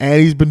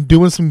 and he's been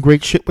doing some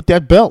great shit with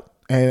that belt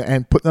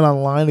and putting it on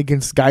the line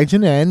against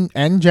Gaijin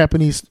and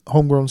Japanese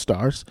homegrown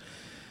stars.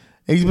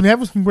 And he's been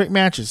having some great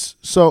matches.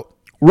 So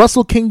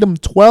Wrestle Kingdom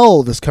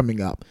 12 is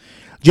coming up.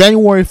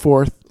 January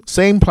 4th,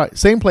 same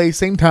place,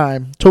 same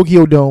time,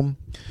 Tokyo Dome.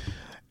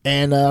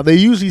 And they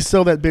usually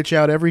sell that bitch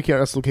out every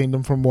Wrestle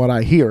Kingdom from what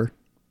I hear.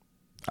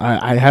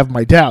 I have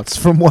my doubts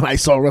from when I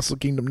saw Wrestle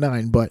Kingdom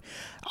 9, but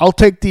I'll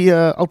take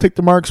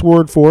the Mark's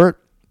word for it.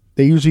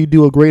 They usually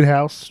do a great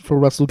house for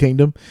Wrestle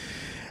Kingdom.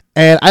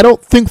 And I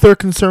don't think they're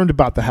concerned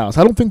about the house.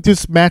 I don't think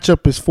this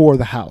matchup is for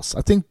the house.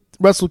 I think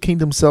Wrestle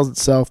Kingdom sells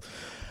itself.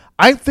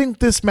 I think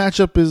this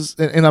matchup is,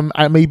 and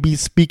I may be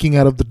speaking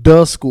out of the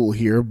duh school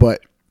here,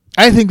 but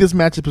I think this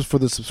matchup is for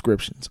the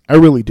subscriptions. I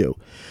really do.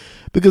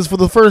 Because for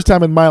the first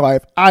time in my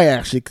life, I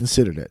actually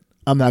considered it.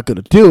 I'm not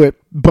going to do it,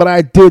 but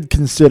I did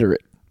consider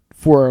it.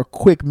 For a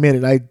quick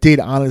minute, I did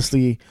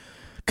honestly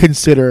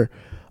consider,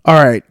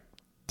 all right,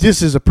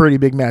 this is a pretty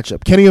big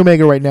matchup. Kenny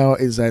Omega right now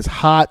is as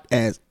hot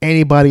as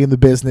anybody in the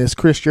business.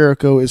 Chris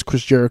Jericho is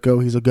Chris Jericho.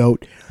 He's a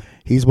GOAT.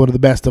 He's one of the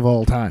best of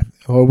all time,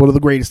 or one of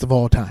the greatest of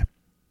all time.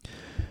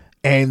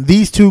 And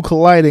these two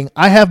colliding,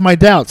 I have my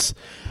doubts.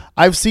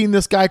 I've seen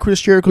this guy,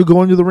 Chris Jericho,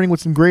 go into the ring with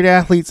some great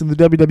athletes in the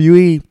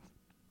WWE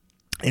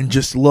and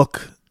just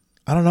look,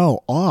 I don't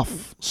know,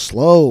 off,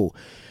 slow.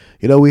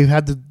 You know, we've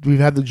had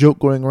the joke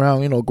going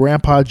around, you know,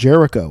 Grandpa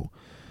Jericho.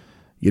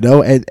 You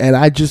know, and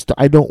I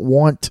don't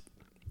want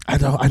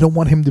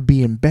him to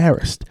be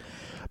embarrassed.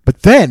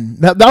 But then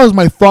that was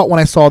my thought when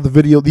I saw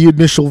the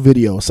initial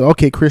video. So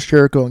okay, Chris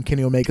Jericho and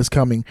Kenny Omega's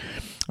coming.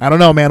 I don't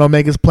know, man.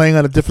 Omega's playing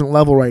on a different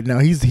level right now.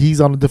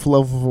 He's on a different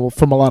level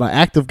from a lot of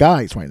active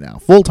guys right now,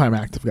 full-time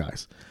active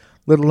guys,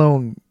 let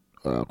alone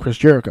Chris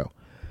Jericho.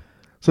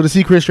 So to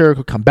see Chris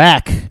Jericho come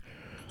back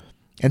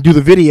and do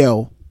the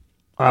video,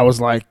 I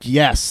was like,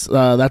 yes,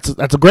 that's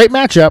a great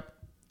matchup.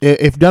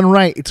 If done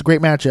right, it's a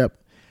great matchup.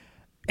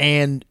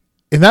 And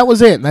that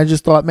was it. And I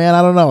just thought, man,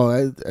 I don't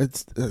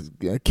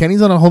know.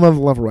 Kenny's on a whole other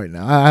level right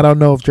now. I don't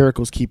know if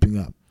Jericho's keeping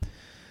up.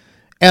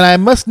 And I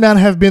must not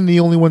have been the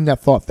only one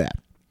that thought that.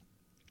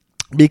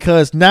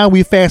 Because now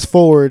we fast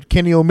forward,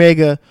 Kenny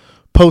Omega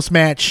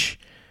post-match,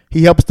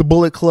 he helps the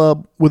Bullet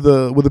Club with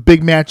a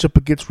big matchup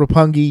against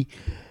Roppongi.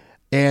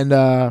 And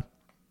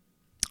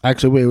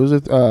actually, wait, was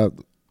it?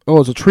 It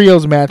was a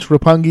trios match,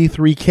 Roppongi,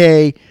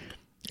 3K,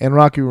 and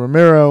Rocky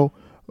Romero.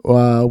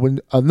 When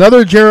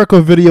another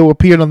Jericho video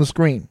appeared on the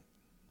screen.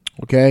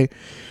 Okay,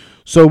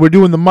 so we're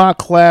doing the mock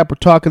clap. We're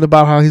talking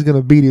about how he's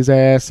gonna beat his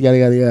ass. Yada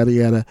yada yada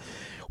yada.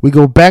 We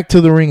go back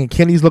to the ring, and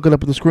Kenny's looking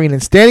up at the screen,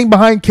 and standing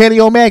behind Kenny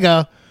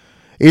Omega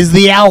is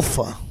the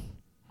Alpha,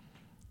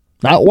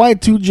 not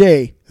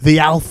Y2J, the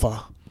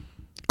Alpha,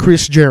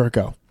 Chris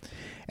Jericho.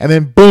 And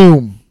then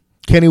boom,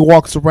 Kenny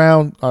walks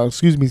around.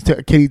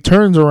 Kenny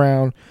turns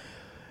around,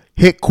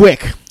 hit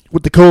quick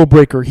with the code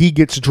breaker. He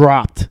gets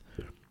dropped.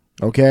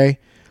 Okay.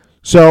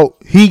 So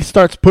he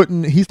starts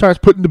putting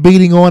the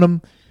beating on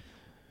him.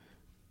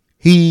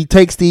 He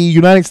takes the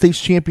United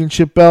States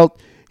Championship belt.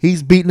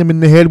 He's beating him in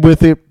the head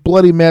with it.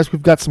 Bloody mess.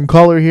 We've got some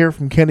color here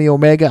from Kenny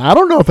Omega. I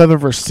don't know if I've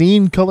ever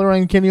seen color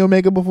on Kenny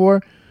Omega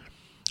before.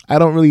 I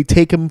don't really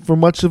take him for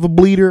much of a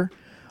bleeder.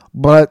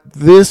 But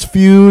this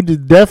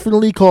feud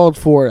definitely called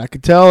for it. I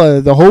could tell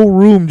the whole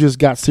room just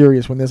got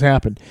serious when this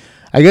happened.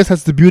 I guess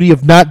that's the beauty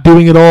of not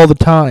doing it all the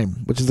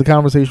time, which is a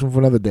conversation for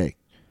another day.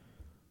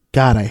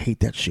 God, I hate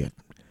that shit.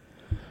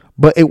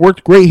 But it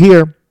worked great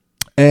here.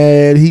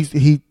 And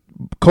he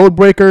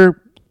Codebreaker,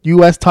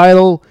 U.S.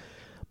 title,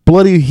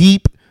 bloody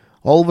heap.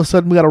 All of a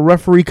sudden, we got a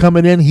referee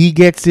coming in. He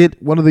gets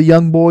it. One of the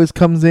young boys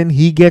comes in.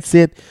 He gets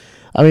it.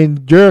 I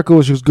mean, Jericho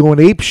is just going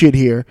ape shit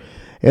here.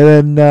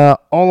 And then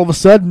all of a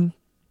sudden,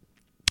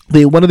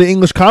 one of the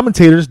English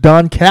commentators,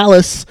 Don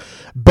Callis,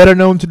 better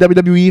known to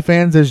WWE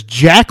fans as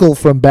Jackal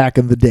from back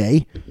in the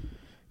day,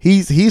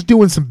 he's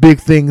doing some big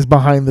things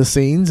behind the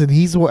scenes, and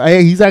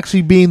he's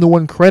actually being the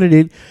one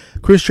credited.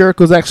 Chris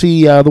Jericho's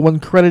actually the one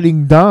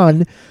crediting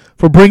Don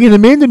for bringing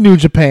him into New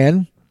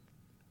Japan,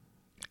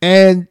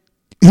 and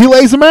he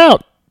lays him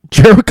out.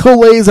 Jericho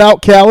lays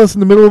out Callis in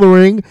the middle of the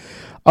ring.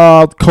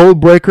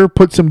 Codebreaker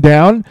puts him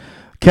down.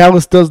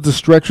 Callis does the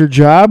stretcher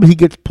job. He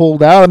gets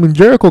pulled out. I mean,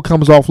 Jericho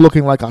comes off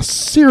looking like a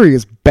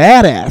serious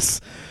badass.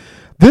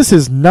 This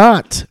is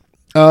not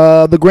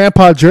the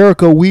Grandpa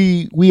Jericho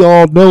we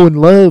all know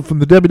and love from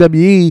the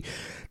WWE,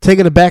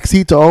 taking a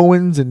backseat to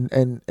Owens,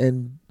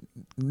 and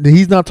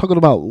he's not talking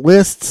about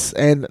lists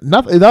and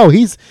nothing. No,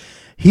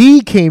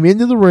 he came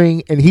into the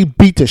ring and he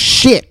beat the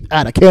shit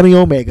out of Kenny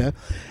Omega,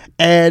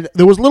 and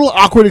there was a little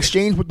awkward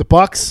exchange with the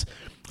Bucks.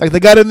 Like, they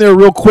got in there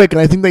real quick,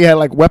 and I think they had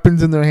like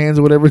weapons in their hands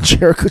or whatever.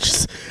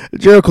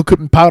 Jericho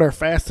couldn't powder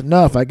fast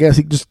enough. I guess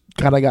he just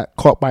kind of got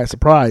caught by a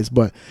surprise.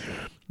 But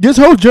this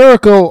whole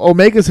Jericho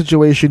Omega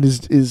situation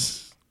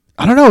is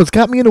I don't know. It's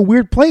got me in a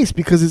weird place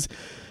because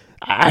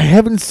I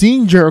haven't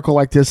seen Jericho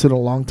like this in a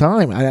long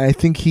time. I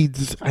think he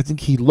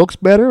looks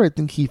better. I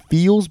think he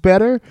feels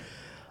better.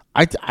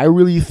 I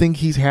really think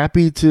he's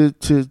happy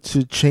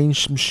to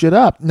change some shit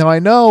up. Now, I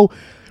know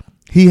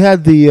he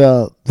had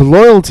the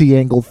loyalty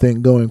angle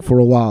thing going for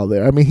a while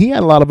there. I mean, he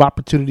had a lot of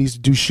opportunities to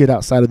do shit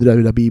outside of the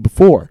WWE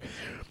before,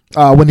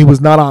 when he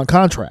was not on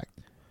contract.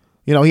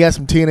 You know, he had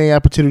some TNA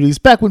opportunities.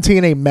 Back when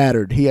TNA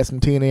mattered, he had some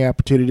TNA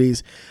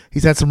opportunities.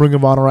 He's had some Ring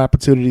of Honor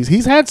opportunities.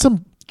 He's had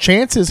some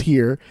chances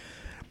here,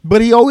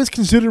 but he always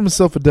considered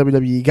himself a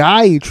WWE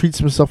guy. He treats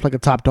himself like a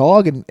top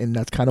dog, and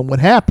that's kind of what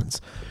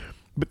happens.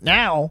 But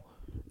now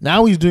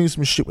he's doing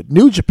some shit with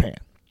New Japan.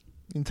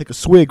 You can take a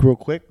swig real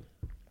quick.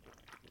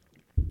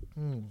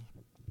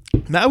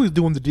 Now he's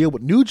doing the deal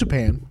with New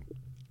Japan,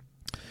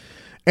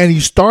 and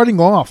he's starting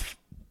off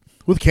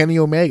with Kenny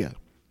Omega.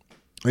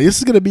 This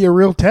is going to be a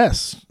real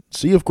test.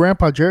 See if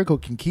Grandpa Jericho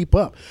can keep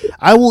up.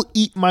 I will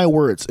eat my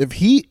words.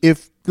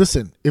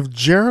 If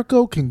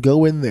Jericho can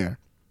go in there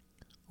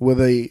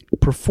with a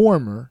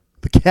performer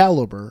the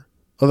caliber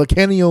of a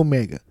Kenny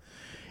Omega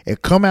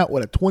and come out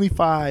with a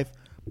 25,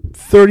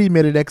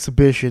 30-minute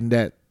exhibition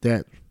that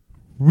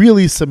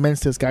really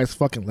cements this guy's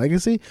fucking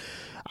legacy,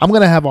 I'm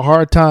going to have a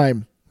hard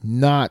time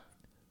not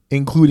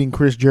including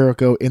Chris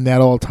Jericho in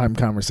that all-time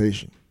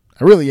conversation.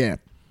 I really am.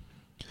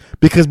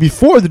 Because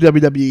before the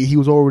WWE, he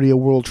was already a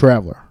world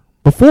traveler.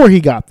 Before he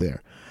got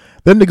there.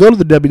 Then to go to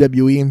the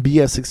WWE and be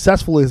as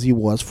successful as he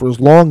was for as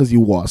long as he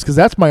was. Because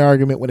that's my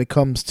argument when it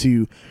comes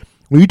to,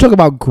 when you talk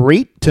about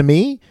great, to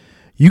me,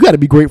 you got to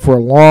be great for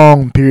a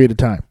long period of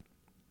time.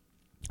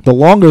 The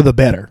longer, the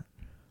better.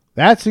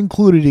 That's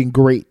included in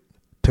great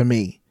to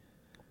me.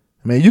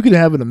 I mean, you can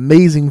have an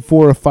amazing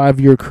 4 or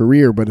 5 year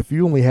career, but if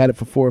you only had it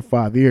for 4 or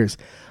 5 years,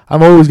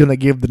 I'm always going to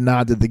give the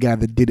nod to the guy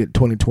that did it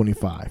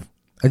 2025.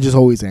 I just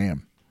always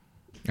am.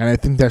 And I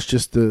think that's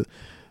just the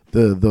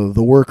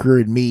worker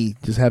in me,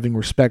 just having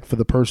respect for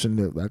the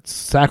person that's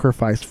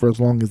sacrificed for as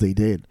long as they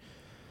did.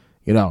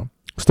 You know,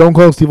 Stone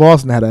Cold Steve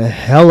Austin had a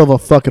hell of a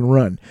fucking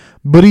run.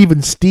 But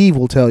even Steve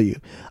will tell you,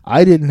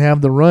 I didn't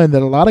have the run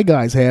that a lot of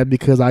guys had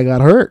because I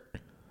got hurt.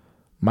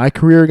 My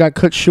career got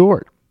cut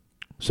short.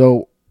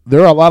 So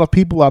there are a lot of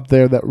people out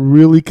there that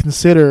really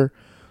consider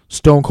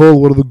Stone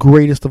Cold one of the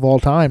greatest of all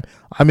time.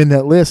 I'm in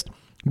that list,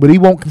 but he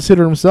won't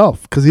consider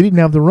himself because he didn't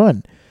have the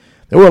run.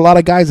 There were a lot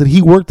of guys that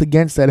he worked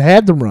against that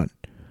had the run.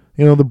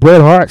 You know, the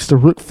Bret Harts, the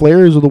Ric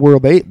Flairs of the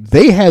world,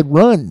 they had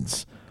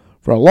runs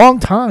for a long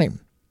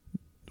time,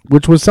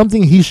 which was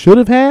something he should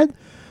have had,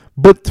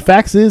 but the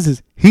fact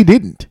is he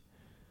didn't.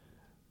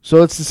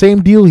 So it's the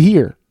same deal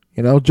here.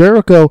 You know,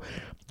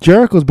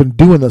 Jericho's been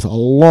doing this a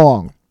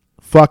long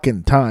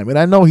fucking time. And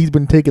I know he's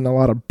been taking a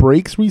lot of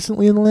breaks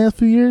recently in the last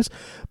few years,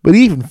 but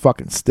even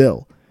fucking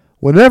still,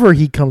 whenever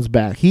he comes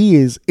back, he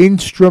is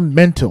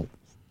instrumental.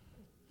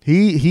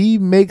 He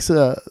makes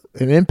an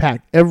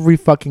impact every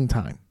fucking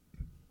time.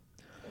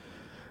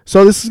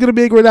 So this is going to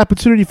be a great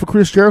opportunity for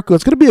Chris Jericho.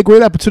 It's going to be a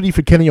great opportunity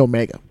for Kenny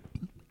Omega.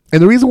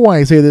 And the reason why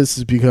I say this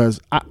is because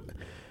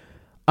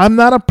I'm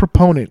not a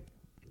proponent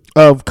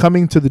of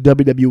coming to the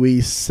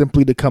WWE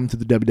simply to come to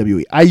the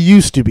WWE. I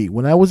used to be.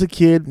 When I was a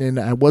kid and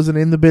I wasn't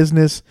in the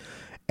business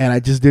and I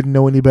just didn't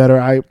know any better,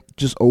 I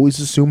just always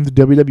assumed the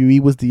WWE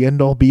was the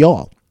end-all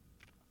be-all.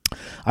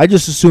 I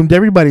just assumed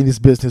everybody in this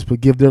business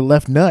would give their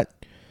left nut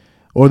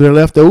or their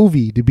left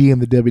ovie to be in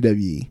the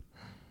WWE.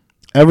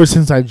 Ever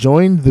since I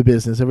joined the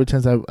business, ever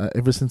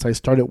since I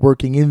started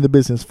working in the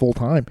business full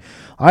time,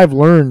 I've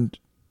learned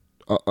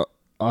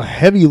a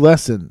heavy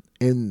lesson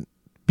in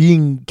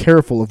being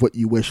careful of what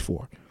you wish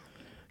for.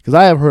 Because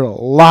I have heard a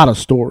lot of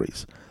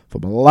stories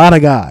from a lot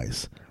of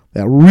guys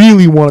that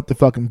really wanted to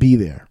fucking be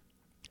there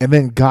and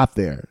then got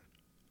there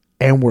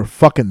and were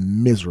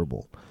fucking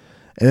miserable.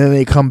 And then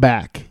they come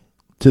back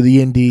to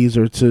the indies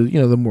or to,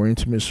 the more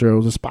intimate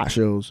shows, the spot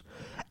shows,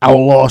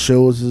 outlaw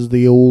shows as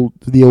the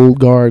old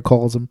guard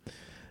calls them.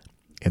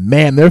 And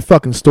man, their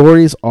fucking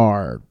stories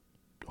are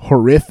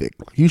horrific.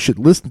 You should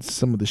listen to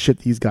some of the shit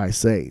these guys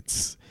say.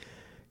 It's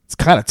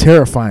kind of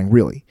terrifying,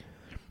 really.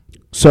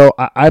 So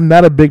I'm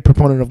not a big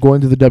proponent of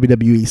going to the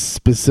WWE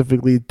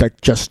specifically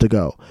just to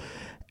go.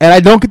 And I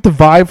don't get the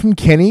vibe from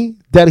Kenny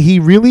that he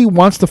really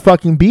wants to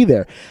fucking be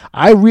there.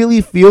 I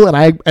really feel, and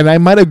I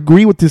might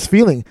agree with this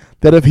feeling,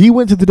 that if he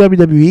went to the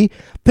WWE,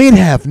 they'd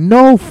have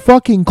no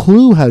fucking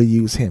clue how to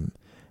use him.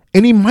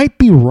 And he might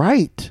be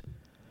right.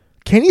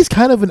 Kenny's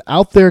kind of an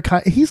out there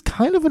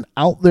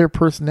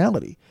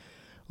personality.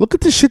 Look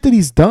at the shit that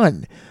he's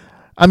done.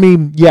 I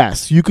mean,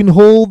 yes, you can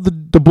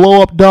hold the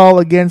blow-up doll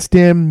against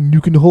him.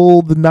 You can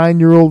hold the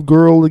 9-year-old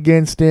girl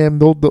against him.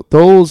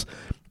 Those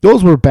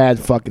were bad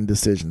fucking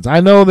decisions. I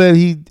know that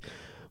he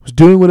was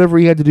doing whatever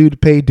he had to do to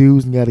pay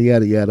dues and yada,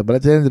 yada, yada. But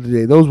at the end of the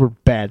day, those were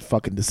bad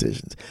fucking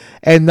decisions.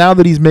 And now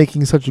that he's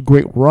making such a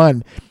great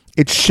run,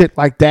 it's shit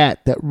like that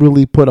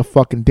really put a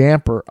fucking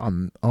damper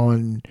on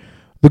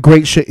the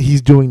great shit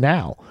he's doing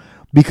now.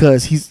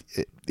 Because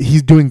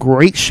he's doing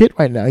great shit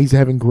right now. He's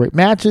having great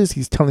matches.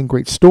 He's telling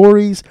great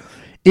stories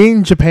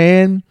in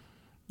Japan,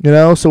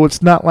 so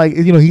it's not like,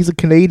 he's a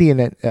Canadian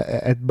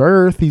at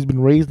birth. He's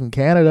been raised in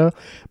Canada,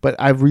 but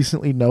I've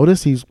recently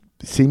noticed he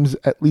seems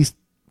at least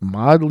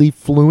mildly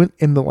fluent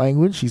in the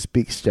language. He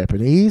speaks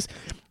Japanese.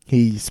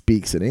 He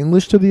speaks in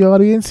English to the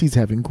audience. He's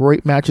having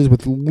great matches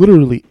with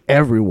literally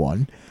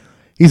everyone.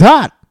 He's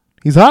hot.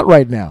 He's hot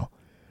right now.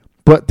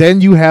 But then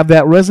you have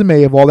that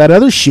resume of all that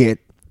other shit,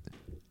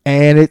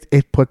 and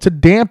it puts a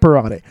damper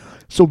on it.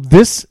 So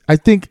I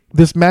think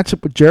this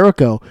matchup with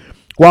Jericho,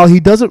 while he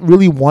doesn't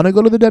really want to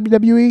go to the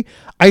WWE,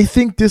 I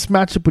think this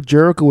matchup with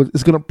Jericho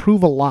is going to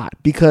prove a lot.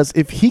 Because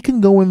if he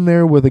can go in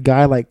there with a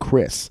guy like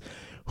Chris,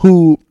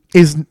 who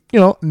is,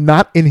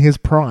 not in his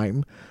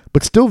prime,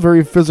 but still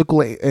very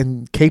physical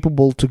and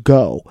capable to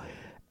go,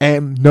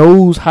 and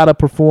knows how to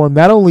perform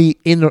not only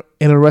in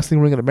a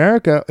wrestling ring in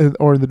America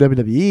or in the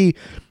WWE,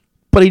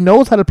 but he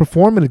knows how to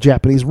perform in a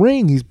Japanese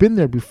ring. He's been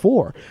there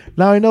before.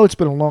 Now, I know it's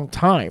been a long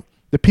time.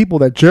 The people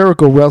that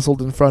Jericho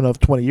wrestled in front of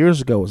 20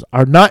 years ago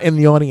are not in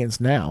the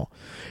audience now.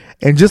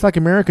 And just like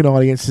American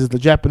audiences, the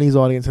Japanese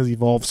audience has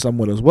evolved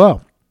somewhat as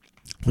well.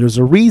 There's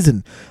a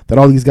reason that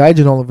all these guys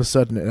all of a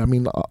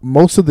sudden,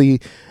 most of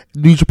the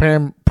New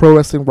Japan Pro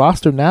Wrestling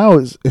roster now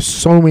is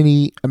so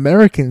many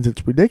Americans,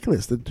 it's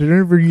ridiculous. There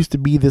never used to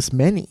be this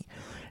many.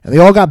 And they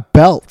all got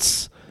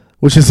belts,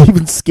 which is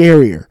even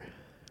scarier.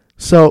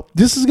 So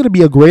this is going to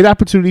be a great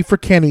opportunity for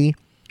Kenny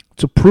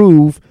to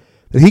prove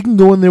that he can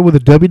go in there with a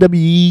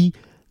WWE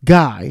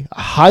guy,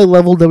 a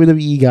high-level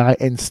WWE guy,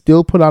 and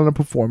still put on a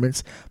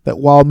performance that,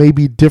 while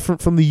maybe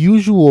different from the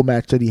usual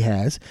match that he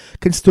has,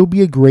 can still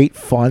be a great,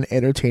 fun,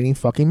 entertaining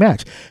fucking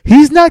match.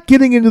 He's not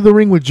getting into the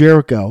ring with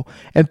Jericho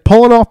and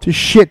pulling off the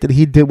shit that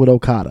he did with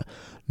Okada.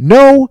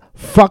 No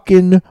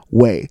fucking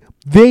way.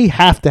 They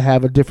have to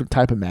have a different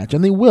type of match,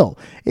 and they will.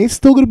 It's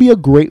still going to be a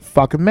great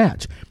fucking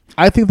match.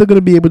 I think they're going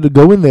to be able to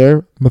go in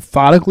there,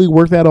 methodically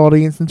work that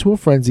audience into a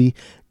frenzy,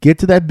 get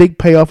to that big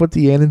payoff at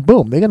the end, and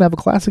boom, they're going to have a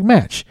classic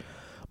match.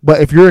 But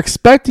if you're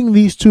expecting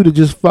these two to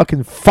just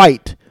fucking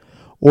fight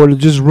or to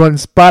just run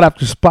spot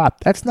after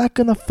spot, that's not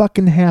going to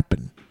fucking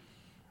happen.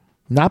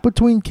 Not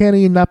between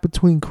Kenny and not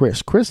between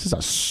Chris. Chris is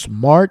a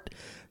smart,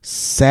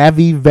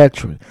 savvy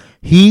veteran.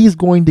 He's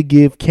going to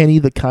give Kenny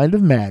the kind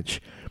of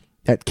match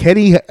that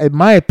Kenny, in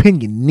my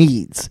opinion,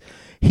 needs.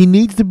 He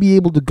needs to be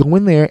able to go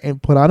in there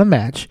and put on a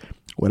match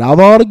without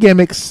all the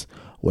gimmicks,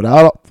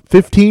 without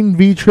 15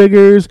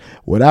 V-triggers,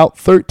 without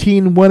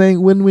 13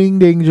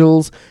 one-winged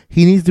angels.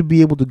 He needs to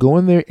be able to go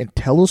in there and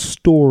tell a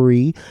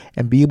story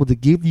and be able to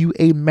give you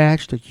a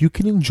match that you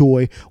can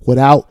enjoy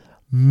without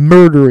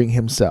murdering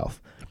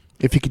himself.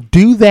 If he can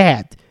do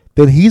that,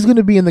 then he's going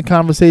to be in the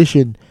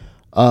conversation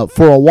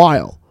for a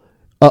while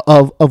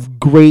of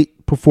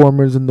great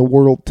performers in the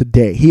world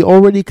today. He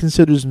already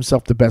considers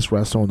himself the best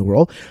wrestler in the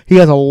world. He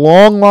has a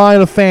long line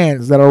of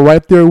fans that are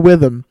right there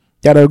with him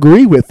that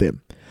agree with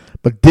him.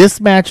 But this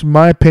match, in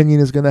my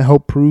opinion, is going to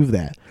help prove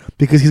that,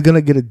 because he's going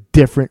to get a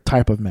different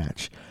type of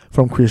match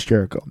from Chris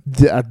Jericho.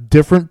 A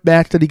different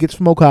match that he gets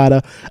from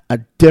Okada, a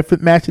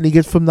different match that he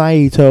gets from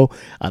Naito,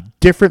 a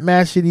different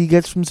match that he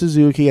gets from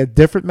Suzuki, a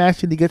different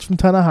match that he gets from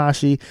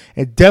Tanahashi,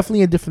 and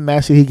definitely a different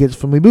match that he gets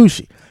from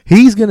Ibushi.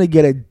 He's going to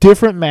get a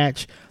different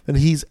match than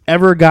he's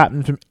ever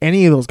gotten from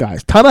any of those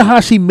guys.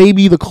 Tanahashi may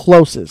be the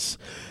closest,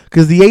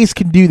 because the Ace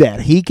can do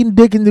that. He can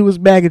dig into his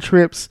bag of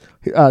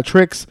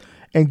tricks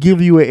and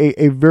give you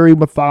a very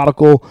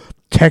methodical,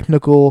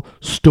 technical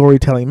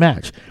storytelling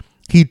match.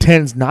 He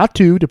tends not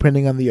to,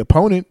 depending on the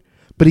opponent,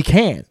 but he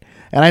can.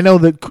 And I know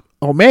that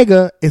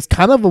Omega is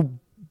kind of a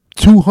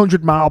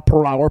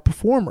 200-mile-per-hour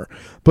performer.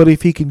 But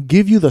if he can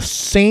give you the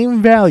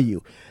same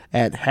value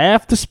at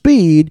half the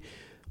speed,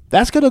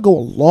 that's going to go a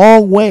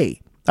long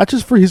way. Not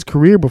just for his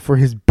career, but for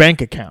his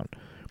bank account.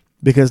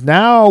 because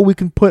now we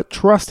can put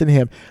trust in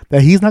him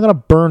that he's not going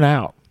to burn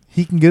out.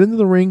 He can get into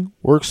the ring,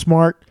 work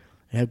smart,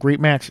 and have great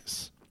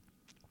matches.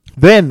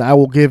 Then I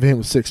will give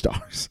him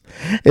 $6.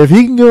 If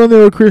he can go in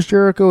there with Chris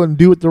Jericho and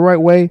do it the right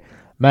way,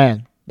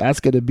 man, that's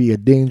going to be a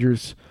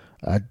dangerous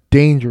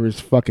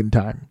fucking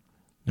time.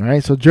 All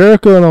right, so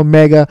Jericho and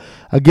Omega,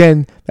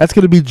 again, that's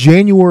going to be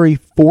January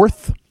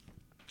 4th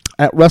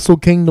at Wrestle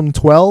Kingdom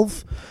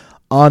 12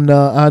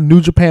 on New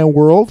Japan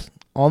World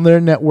on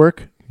their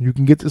network. You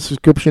can get the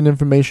subscription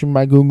information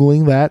by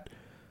Googling that.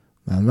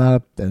 They're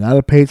not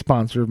a paid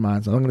sponsor of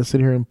mine, so I'm going to sit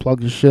here and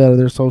plug the shit out of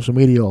their social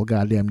media all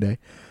goddamn day.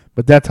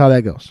 But that's how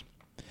that goes.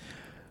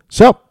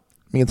 So,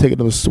 I'm going to take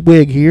another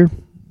swig here.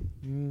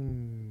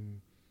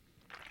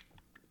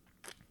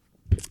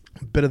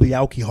 A bit of the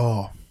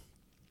alcohol.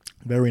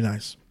 Very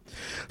nice.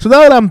 So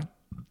now that I'm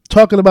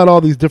talking about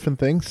all these different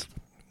things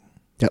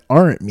that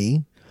aren't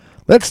me,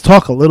 let's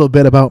talk a little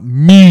bit about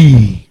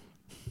me.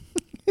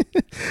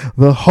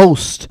 The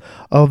host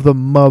of the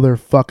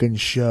motherfucking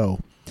show.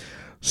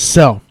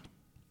 So,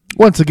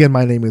 once again,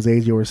 my name is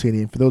AJ Orsini,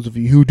 and for those of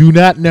you who do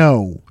not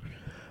know,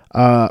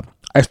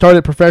 I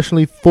started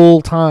professionally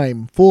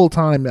full-time.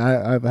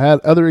 I've had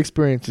other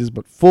experiences,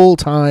 but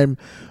full-time,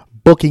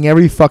 booking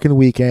every fucking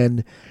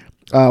weekend,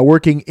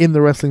 working in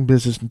the wrestling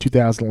business in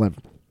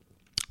 2011.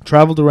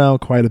 Traveled around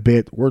quite a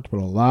bit, worked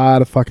with a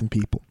lot of fucking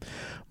people.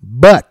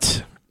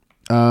 But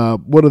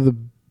one of the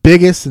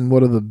biggest and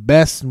one of the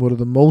best and one of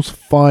the most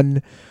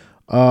fun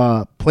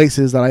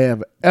places that I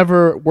have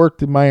ever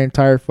worked in my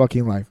entire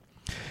fucking life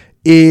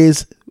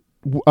is,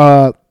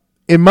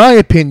 in my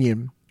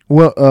opinion,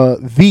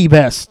 the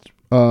best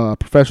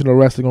professional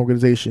wrestling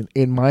organization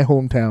in my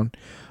hometown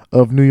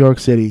of New York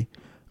City,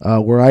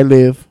 where I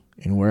live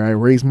and where I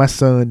raise my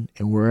son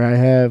and where I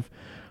have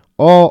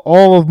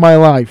all of my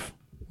life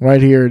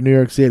right here in New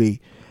York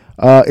City,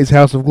 is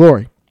House of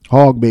Glory.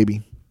 Hog,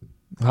 baby.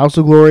 House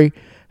of Glory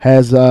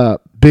has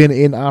been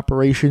in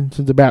operation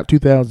since about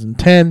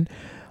 2010.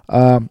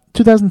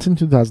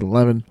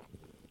 2011.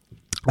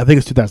 I think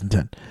it's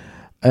 2010.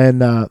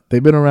 And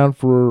they've been around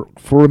for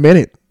a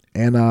minute.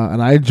 And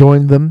I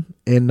joined them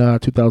in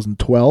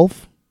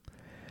 2012.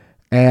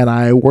 And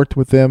I worked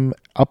with them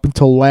up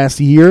until last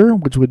year,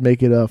 which would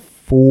make it a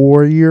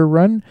 4-year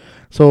run.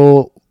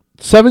 So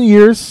 7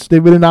 years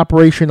they've been in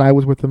operation. I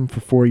was with them for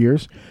 4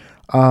 years.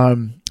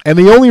 And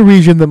the only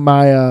reason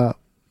that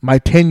my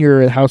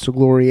tenure at House of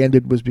Glory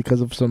ended was because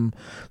of some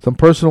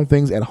personal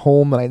things at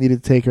home that I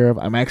needed to take care of.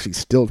 I'm actually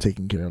still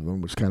taking care of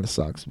them, which kind of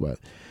sucks.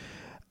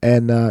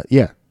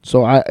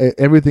 So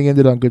everything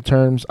ended on good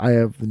terms. I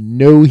have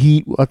no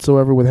heat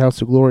whatsoever with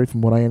House of Glory.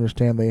 From what I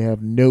understand, they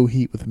have no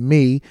heat with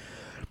me.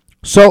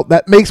 So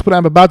that makes what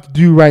I'm about to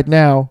do right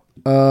now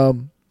a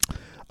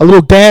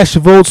little dash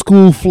of old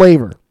school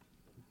flavor.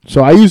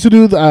 So I used to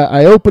do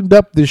I opened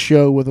up this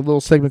show with a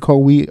little segment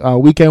called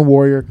Weekend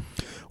Warrior,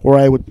 where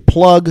I would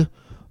plug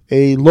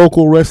a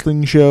local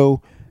wrestling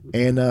show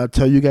and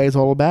tell you guys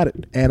all about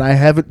it. And I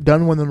haven't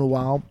done one in a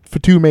while for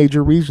two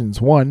major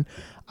reasons. One,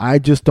 I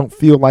just don't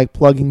feel like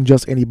plugging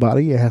just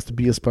anybody. It has to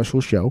be a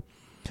special show.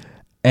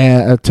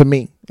 And to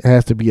me, it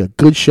has to be a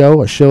good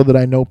show, a show that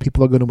I know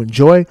people are going to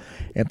enjoy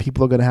and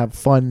people are going to have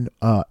fun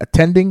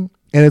attending.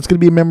 And it's going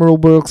to be a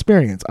memorable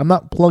experience. I'm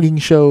not plugging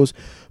shows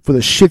for the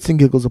shits and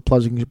giggles of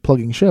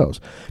plugging shows.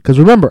 Because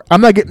remember,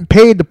 I'm not getting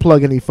paid to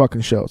plug any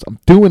fucking shows. I'm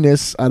doing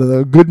this out of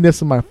the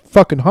goodness of my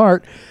fucking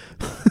heart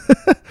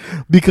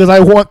because I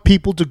want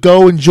people to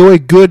go enjoy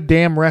good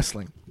damn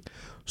wrestling.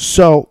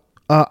 So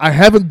I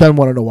haven't done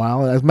one in a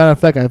while. As a matter of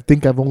fact, I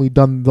think I've only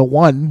done the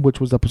one, which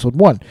was episode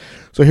 1.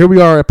 So here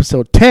we are,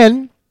 episode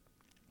 10.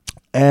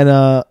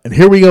 And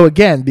here we go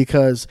again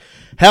because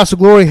House of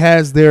Glory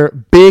has their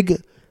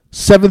big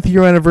 7th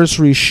year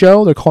anniversary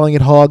show. They're calling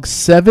it Hog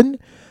 7.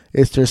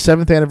 It's their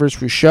 7th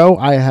anniversary show.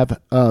 I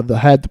have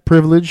had the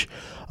privilege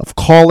of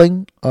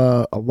calling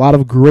a lot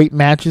of great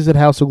matches at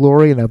House of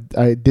Glory, and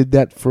I did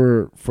that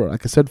for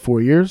like I said,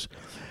 4 years.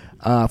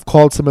 I've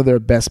called some of their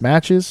best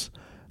matches,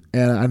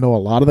 and I know a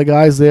lot of the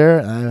guys there,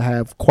 and I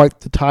have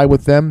quite the tie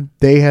with them.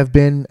 They have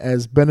been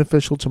as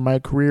beneficial to my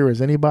career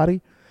as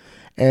anybody,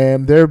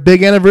 and their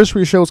big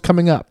anniversary show is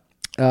coming up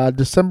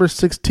December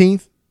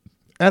 16th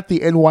at the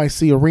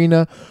NYC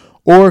Arena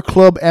or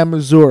Club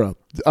Amazura.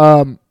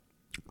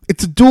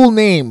 It's a dual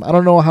name. I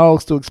don't know how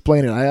else to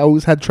explain it. I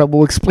always had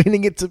trouble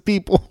explaining it to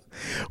people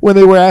when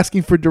they were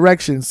asking for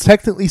directions.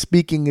 Technically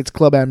speaking, it's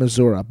Club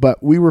Amazura,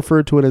 but we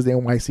refer to it as the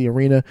NYC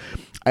Arena.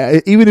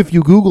 Even if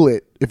you Google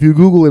it, if you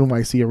Google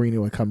NYC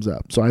Arena, it comes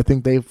up. So I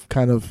think they've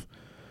kind of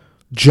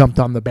jumped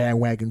on the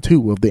bandwagon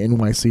too of the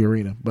NYC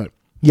Arena. But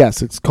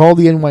yes, it's called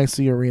the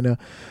NYC Arena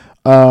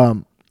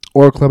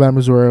or Club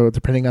Amazura,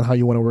 depending on how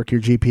you want to work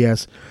your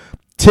GPS.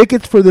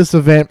 Tickets for this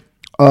event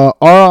are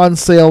on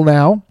sale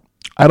now.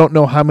 I don't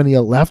know how many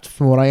are left.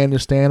 From what I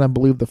understand, I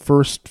believe the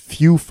first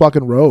few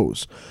fucking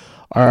rows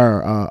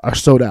are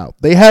sold out.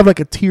 They have like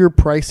a tier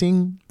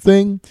pricing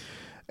thing,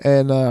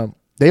 and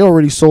they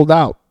already sold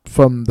out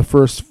from the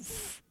first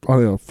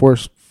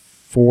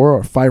 4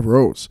 or 5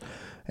 rows.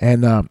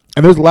 And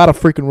there's a lot of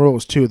freaking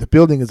rows, too. The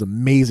building is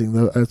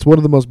amazing. It's one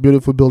of the most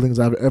beautiful buildings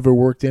I've ever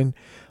worked in.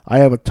 I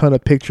have a ton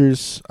of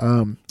pictures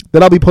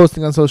that I'll be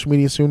posting on social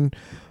media soon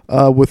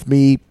with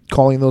me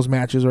calling those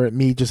matches or at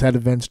me just at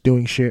events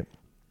doing shit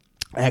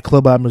at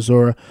Club OUM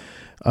Missouri.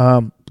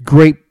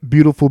 Great,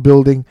 beautiful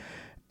building.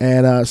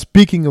 And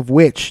speaking of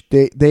which,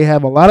 they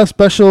have a lot of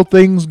special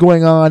things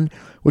going on,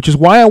 which is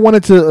why I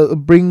wanted to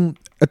bring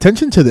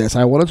attention to this.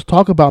 I wanted to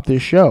talk about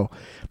this show.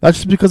 Not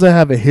just because I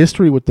have a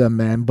history with them,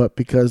 man, but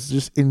because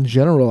just in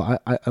general,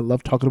 I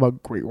love talking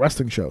about great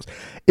wrestling shows.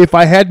 If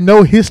I had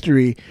no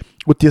history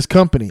with this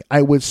company,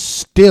 I would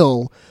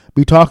still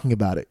be talking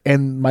about it.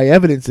 And my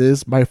evidence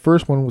is my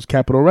first one was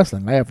Capital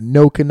Wrestling. I have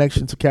no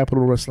connection to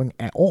Capital Wrestling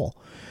at all,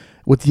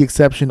 with the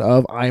exception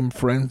of I'm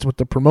friends with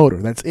the promoter.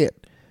 That's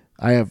it.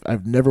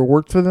 I've never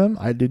worked for them.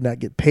 I did not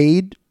get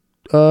paid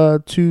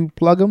to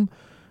plug them,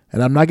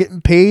 and I'm not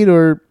getting paid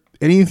or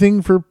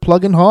anything for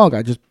plugging Hog.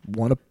 I just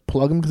want to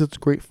plug them because it's a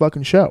great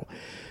fucking show.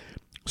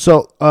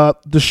 So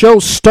the show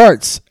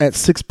starts at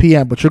 6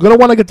 p.m., but you're going to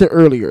want to get there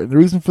earlier. The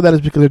reason for that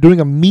is because they're doing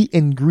a meet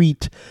and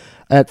greet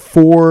at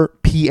 4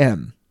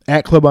 p.m.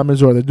 at Club OUM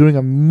Missouri. They're doing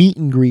a meet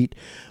and greet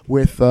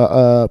with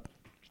a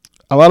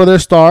lot of their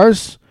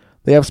stars.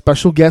 They have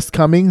special guests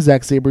coming,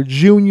 Zack Sabre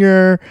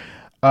Jr.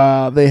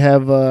 They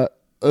have the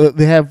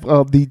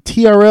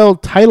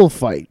TRL title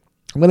fight.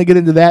 I'm going to get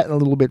into that in a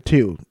little bit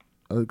too.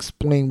 I'll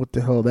explain what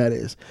the hell that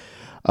is.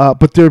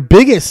 But their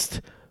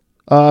biggest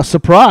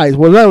surprise,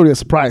 well, not really a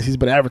surprise, he's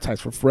been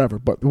advertised for forever,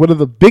 but one of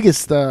the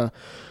biggest things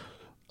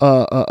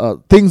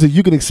that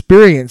you can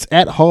experience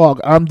at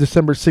Hog on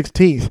December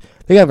 16th,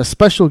 they have a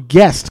special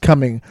guest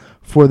coming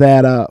for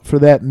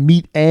that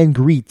meet and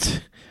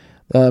greet.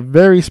 A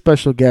very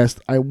special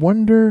guest. I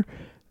wonder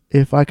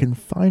if I can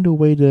find a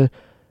way to...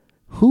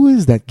 Who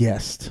is that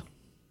guest?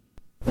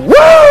 Woo!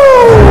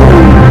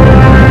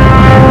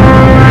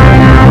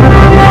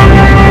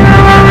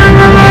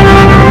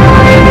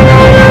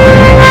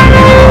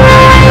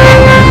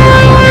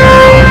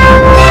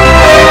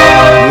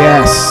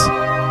 Yes.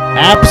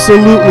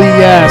 Absolutely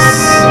yes.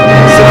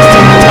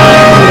 16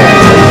 times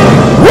yes.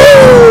 Woo!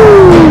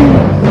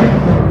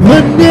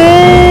 The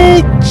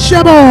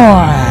Nature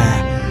Boy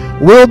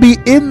will be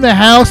in the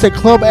house at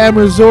Club OUM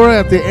Missouri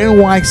at the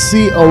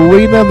NYC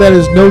Arena. That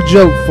is no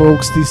joke,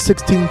 folks. The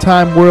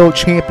 16-time world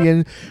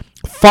champion,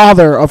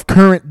 father of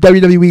current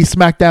WWE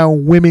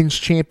SmackDown Women's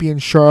Champion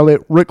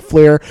Charlotte, Ric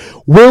Flair,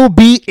 will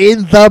be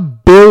in the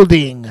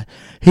building.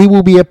 He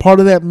will be a part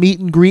of that meet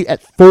and greet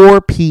at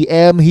 4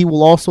 p.m. He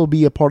will also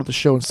be a part of the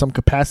show in some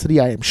capacity,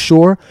 I am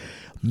sure.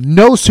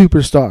 No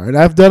superstar. And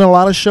I've done a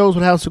lot of shows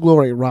with House of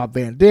Glory. Rob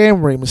Van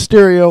Dam, Rey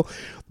Mysterio.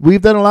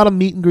 We've done a lot of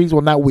meet and greets.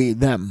 Well, not we,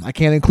 them. I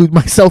can't include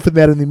myself in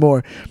that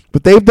anymore.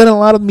 But they've done a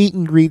lot of meet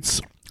and greets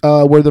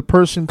where the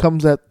person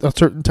comes at a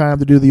certain time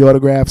to do the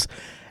autographs.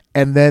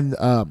 And then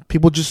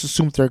people just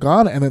assume they're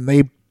gone. And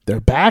then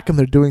they're back and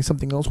they're doing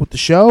something else with the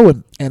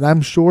show. And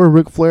I'm sure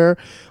Ric Flair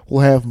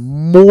will have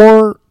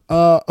more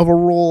of a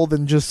role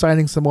than just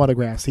signing some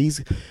autographs.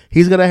 He's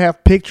going to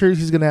have pictures.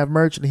 He's going to have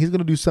merch. And he's going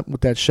to do something with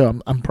that show.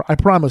 I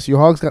promise you,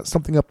 Hog's got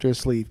something up their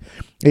sleeve.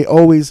 They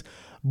always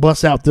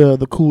bust out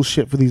the cool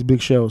shit for these big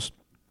shows.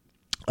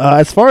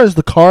 As far as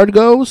the card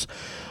goes,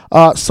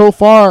 so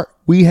far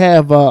we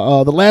have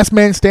the last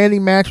man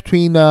standing match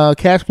between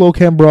Cash Flow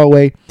Ken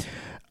Broadway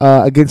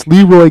against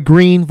Leroy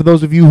Green. For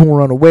those of you who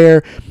are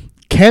unaware,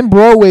 Ken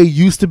Broadway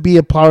used to be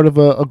a part of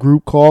a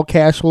group called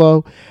Cash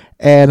Flow,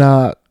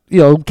 and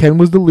Ken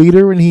was the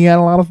leader, and he had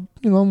a lot of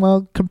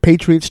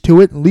compatriots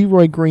to it. And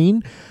Leroy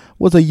Green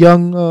was a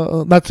young,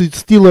 not to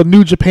steal a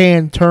New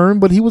Japan term,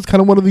 but he was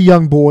kind of one of the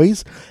young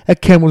boys that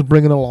Ken was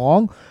bringing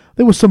along.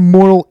 There was some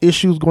moral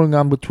issues going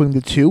on between the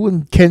two,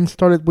 and Ken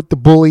started with the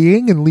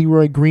bullying, and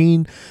Leroy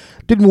Green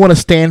didn't want to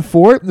stand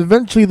for it. And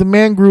eventually the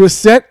man grew a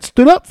set,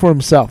 stood up for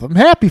himself. I'm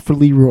happy for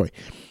Leroy.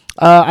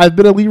 I've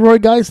been a Leroy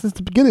guy since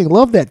the beginning.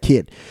 Love that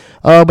kid.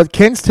 But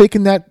Ken's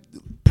taken that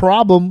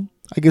problem,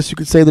 I guess you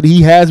could say, that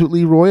he has with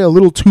Leroy a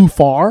little too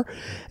far.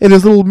 And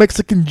his little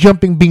Mexican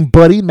jumping being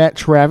buddy, Matt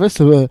Travis,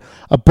 a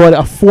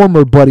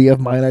former buddy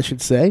of mine, I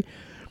should say.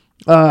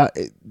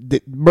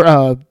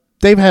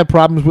 They've had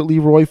problems with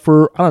Leroy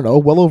for, I don't know,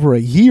 well over a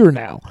year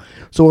now.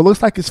 So it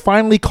looks like it's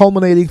finally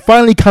culminating,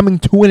 finally coming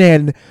to an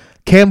end.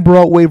 Ken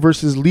Broadway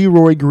versus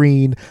Leroy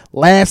Green,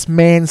 last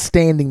man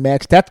standing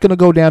match. That's going to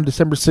go down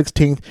December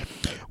 16th.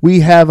 We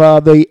have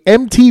the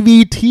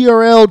MTV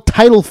TRL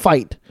title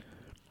fight.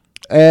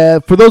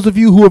 For those of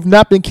you who have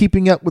not been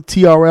keeping up with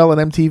TRL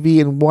and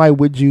MTV, and why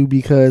would you?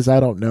 Because,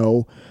 I don't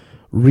know,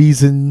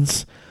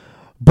 reasons.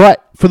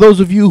 But for those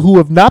of you who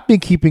have not been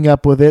keeping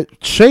up with it,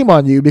 shame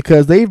on you,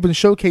 because they've been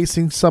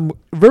showcasing some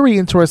very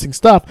interesting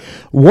stuff.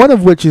 One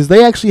of which is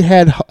they actually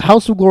had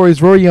House of Glory's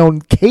very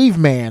own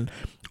Caveman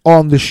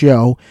on the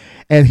show,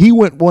 and he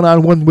went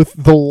one-on-one with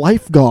the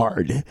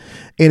Lifeguard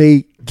in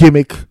a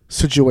gimmick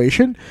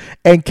situation,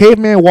 and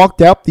Caveman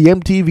walked out the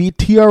MTV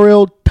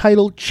TRL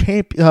title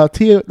champion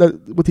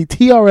with the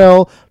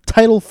TRL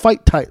title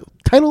fight.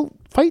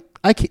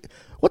 I can't.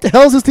 What the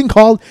hell is this thing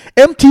called?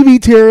 MTV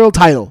Material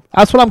Title.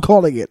 That's what I'm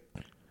calling it.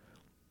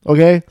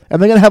 Okay?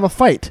 And they're going to have a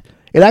fight,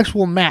 an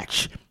actual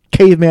match,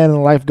 Caveman and the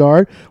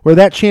Lifeguard, where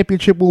that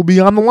championship will be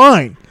on the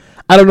line.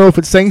 I don't know if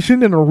it's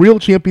sanctioned in a real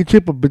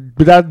championship,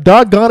 but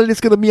doggone it,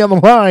 it's going to be on the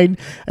line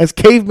as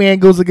Caveman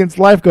goes against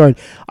Lifeguard.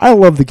 I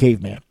love the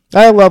Caveman.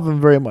 I love him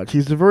very much.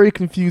 He's a very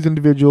confused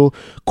individual.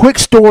 Quick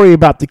story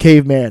about the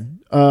Caveman.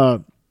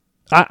 I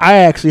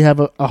actually have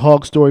a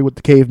hog story with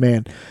the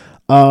Caveman.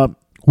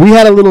 We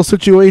had a little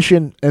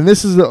situation, and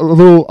this is a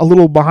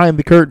little behind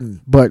the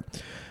curtain, but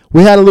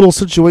we had a little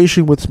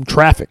situation with some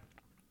traffic.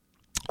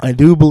 I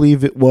do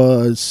believe it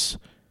was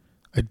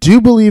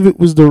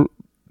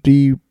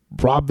the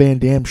Rob Van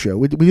Dam show.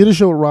 We did a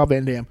show with Rob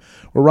Van Dam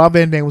where Rob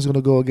Van Dam was going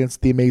to go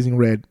against the Amazing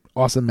Red.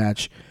 Awesome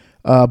match.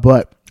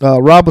 But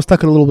Rob was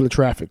stuck in a little bit of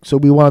traffic, so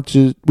we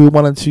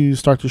wanted to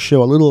start the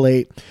show a little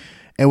late,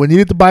 and we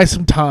needed to buy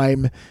some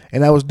time.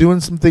 And I was doing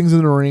some things in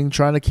the ring,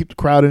 trying to keep the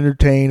crowd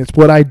entertained. It's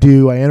what I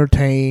do. I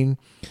entertain,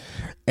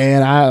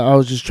 and I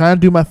was just trying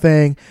to do my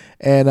thing.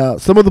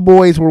 And some of the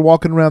boys were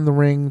walking around the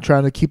ring,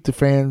 trying to keep the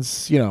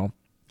fans,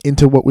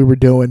 into what we were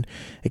doing.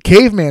 A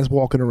Caveman's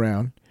walking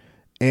around,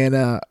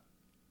 and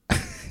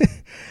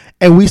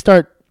and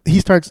he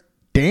starts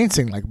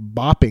dancing, like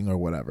bopping or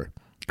whatever.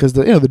 Because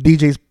the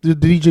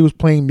DJ was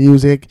playing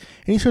music,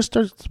 and he just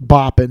starts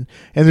bopping,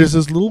 and there's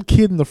this little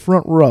kid in the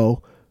front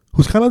row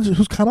who's kind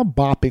of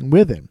bopping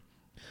with him,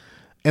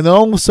 and then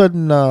all of a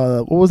sudden,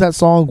 what was that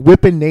song?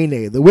 Whippin'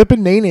 Nene. The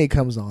Whippin' Nene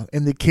comes on,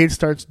 and the kid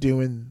starts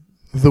doing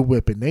the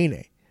Whippin'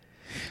 Nene.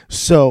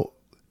 So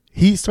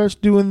he starts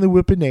doing the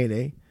Whippin'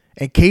 Nene,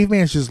 and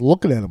Caveman's just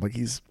looking at him like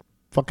he's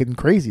fucking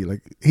crazy.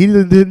 Like he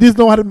doesn't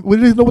know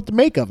what to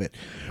make of it.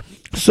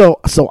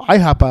 So I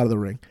hop out of the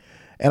ring,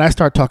 and I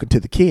start talking to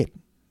the kid.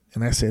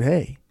 And I said,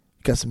 hey,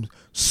 got some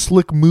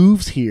slick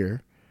moves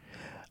here.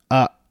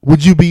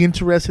 Would you be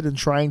interested in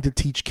trying to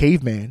teach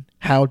Caveman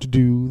how to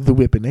do the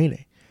Whippin'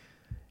 Nene?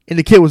 And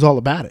the kid was all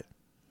about it.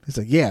 He's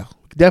like, yeah,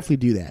 we could definitely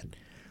do that.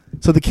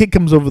 So the kid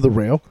comes over the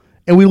rail,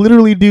 and we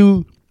literally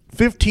do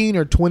 15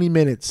 or 20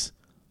 minutes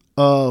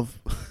of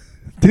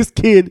this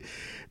kid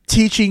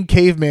teaching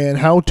Caveman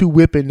how to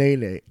Whippin'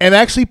 Nene. And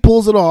actually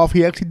pulls it off.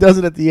 He actually does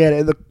it at the end,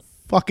 and the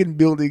fucking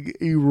building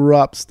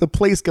erupts. The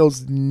place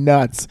goes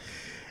nuts.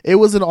 It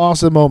was an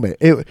awesome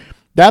moment.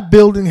 That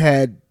building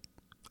had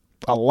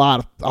a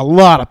lot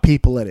of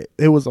people in it.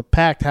 It was a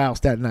packed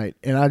house that night,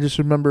 and I just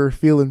remember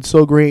feeling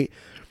so great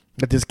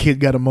that this kid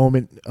got a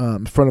moment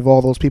in front of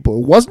all those people.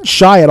 It wasn't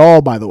shy at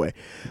all, by the way.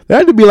 There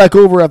had to be like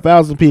over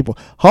 1,000 people.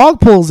 Hog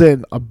pulls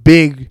in a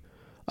big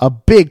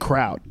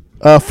crowd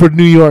for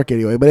New York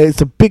anyway, but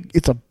it's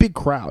a big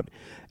crowd,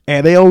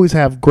 and they always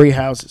have great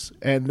houses.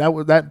 And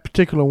that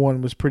particular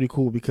one was pretty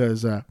cool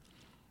because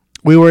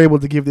we were able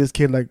to give this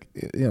kid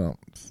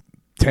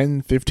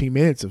 10, 15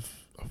 minutes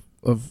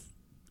of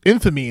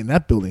infamy in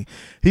that building.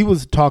 He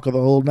was the talk of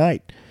the whole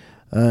night.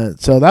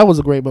 So that was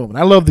a great moment.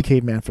 I love the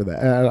Caveman for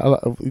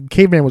that.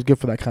 Caveman was good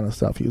for that kind of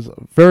stuff. He was a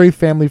very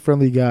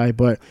family-friendly guy,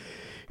 but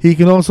he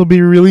can also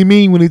be really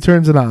mean when he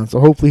turns it on. So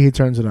hopefully he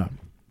turns it on.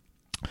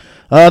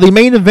 The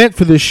main event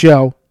for this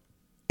show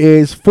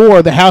is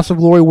for the House of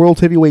Glory World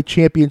Heavyweight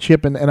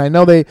Championship, and I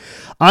know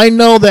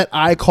that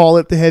I call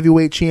it the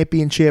Heavyweight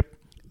Championship.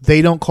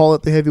 They don't call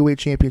it the Heavyweight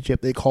Championship.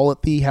 They call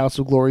it the House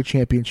of Glory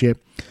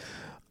Championship.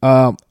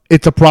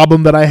 It's a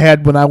problem that I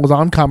had when I was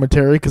on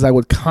commentary because I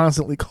would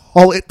constantly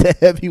call it the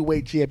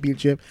Heavyweight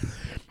Championship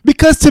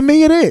because to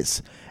me it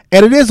is.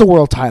 And it is a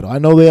world title. I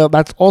know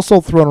that's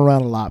also thrown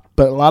around a lot,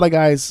 but a lot of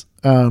guys,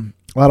 a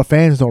lot of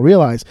fans don't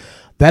realize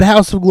that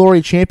House of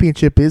Glory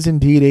Championship is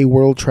indeed a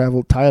world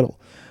travel title.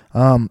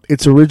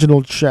 Its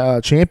original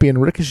champion,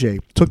 Ricochet,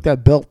 took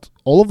that belt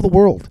all over the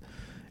world.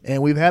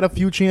 And we've had a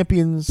few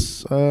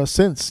champions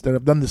since that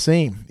have done the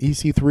same.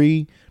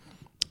 EC3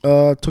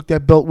 took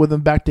that belt with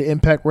him back to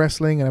Impact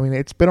Wrestling. And I mean,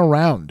 it's been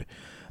around.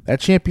 That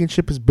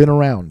championship has been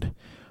around.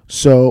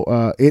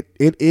 So it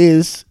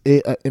is,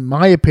 in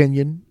my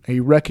opinion, a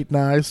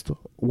recognized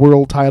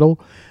world title.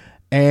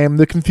 And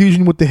the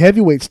confusion with the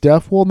heavyweight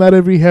stuff, well, not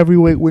every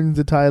heavyweight wins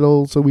the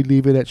title, so we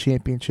leave it at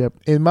championship.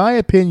 In my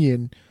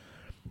opinion,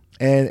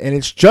 and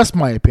it's just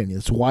my opinion,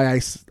 it's why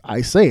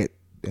I say it.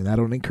 And I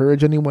don't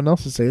encourage anyone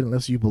else to say it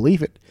unless you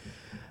believe it.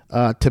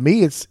 To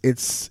me,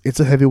 it's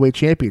a heavyweight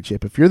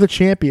championship. If you're the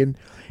champion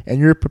and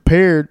you're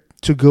prepared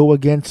to go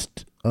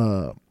against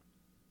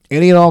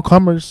any and all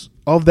comers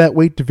of that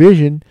weight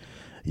division,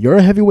 you're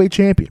a heavyweight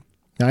champion.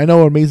 Now, I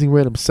know Amazing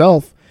Red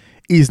himself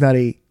is not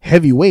a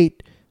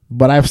heavyweight,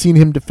 but I've seen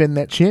him defend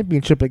that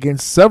championship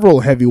against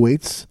several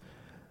heavyweights.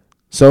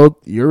 So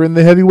you're in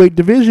the heavyweight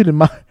division in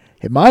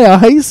my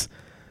eyes.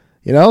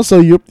 So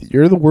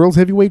you're the world's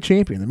heavyweight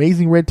champion.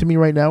 Amazing Red to me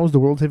right now is the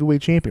world's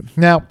heavyweight champion.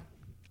 Now,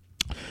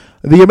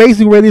 the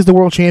Amazing Red is the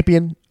world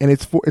champion, and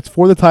it's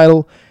for the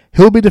title.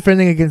 He'll be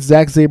defending against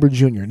Zack Sabre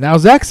Jr. Now,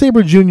 Zack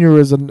Sabre Jr.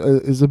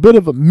 is a bit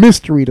of a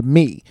mystery to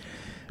me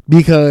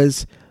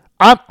because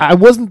I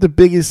wasn't the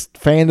biggest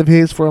fan of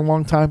his for a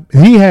long time.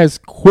 He has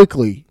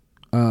quickly,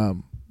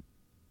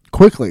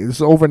 this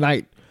is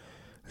overnight,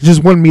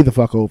 just won me the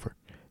fuck over.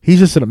 He's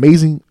just an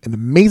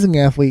amazing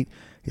athlete.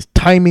 His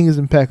timing is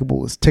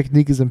impeccable. His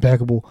technique is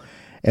impeccable.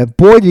 And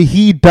boy, did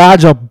he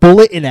dodge a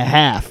bullet and a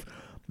half.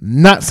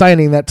 Not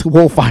signing that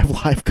 205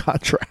 Live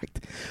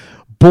contract.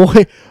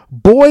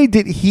 Boy,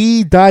 did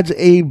he dodge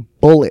a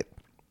bullet.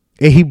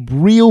 A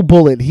real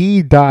bullet.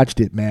 He dodged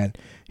it, man.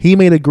 He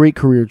made a great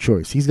career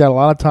choice. He's got a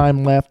lot of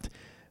time left.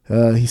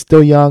 He's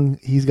still young.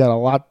 He's got a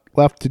lot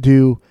left to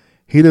do.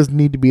 He doesn't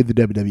need to be in the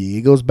WWE.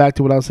 It goes back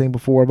to what I was saying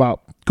before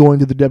about going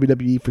to the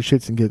WWE for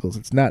shits and giggles.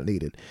 It's not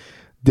needed.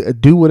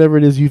 Do whatever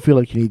it is you feel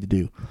like you need to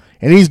do.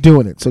 And he's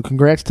doing it. So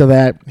congrats to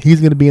that.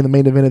 He's going to be in the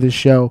main event of this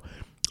show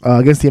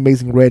against the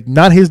Amazing Red.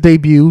 Not his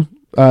debut,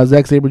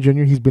 Zack Sabre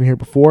Jr. He's been here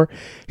before.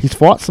 He's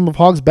fought some of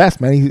Hogg's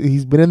best, man.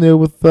 He's been in there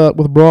with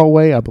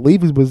Broadway. I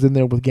believe he was in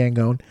there with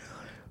Gangone.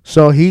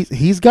 So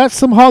he's got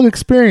some Hogg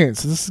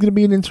experience. This is going to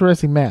be an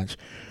interesting match.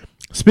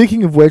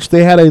 Speaking of which,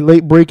 they had a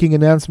late breaking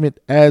announcement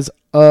as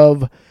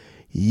of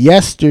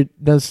yesterday.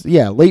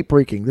 Yeah, late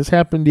breaking. This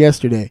happened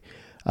yesterday.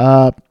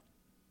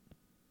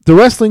 The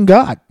wrestling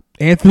god,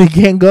 Anthony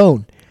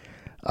Gangone.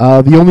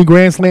 The only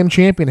Grand Slam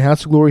champion in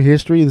House of Glory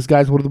history. This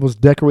guy's one of the most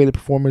decorated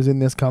performers in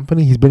this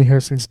company. He's been here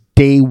since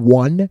day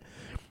one.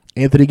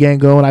 Anthony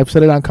Gangone, I've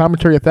said it on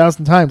commentary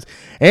 1,000 times.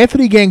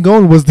 Anthony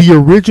Gangone was the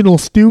original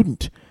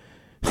student.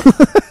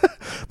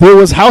 There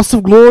was House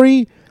of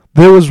Glory,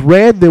 there was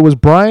Red, there was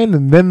Brian,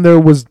 and then there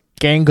was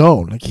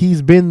Gangone. Like,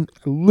 he's been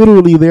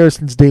literally there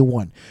since day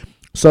one.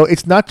 So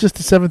it's not just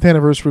the 7th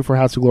anniversary for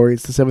House of Glory,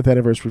 it's the 7th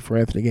anniversary for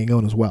Anthony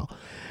Gangone as well.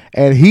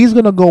 And he's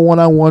going to go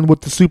one-on-one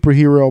with the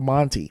superhero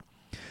Monty.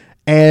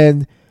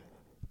 And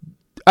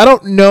I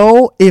don't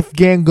know if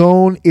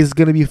Gangone is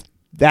going to be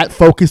that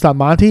focused on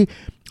Monty.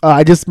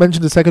 I just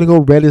mentioned a second ago,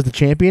 Red is the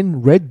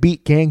champion. Red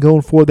beat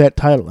Gangone for that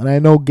title. And I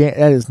know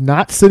that is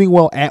not sitting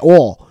well at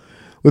all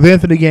with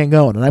Anthony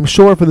Gangone. And I'm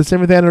sure for the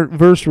 7th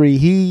anniversary,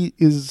 he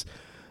is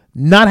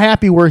not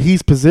happy where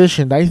he's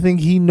positioned. I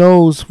think he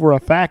knows for a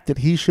fact that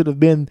he should have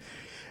been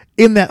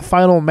in that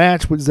final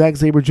match with Zack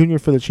Sabre Jr.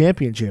 for the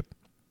championship.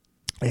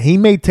 He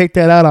may take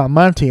that out on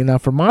Monty. And now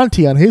for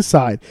Monty on his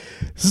side,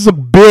 this is a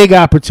big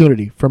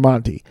opportunity for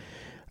Monty.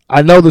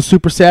 I know the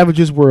Super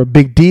Savages were a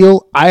big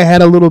deal. I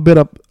had a little bit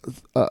of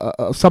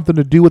something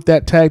to do with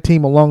that tag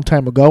team a long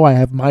time ago. I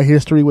have my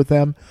history with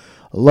them.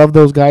 I love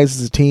those guys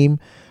as a team.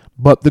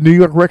 But the New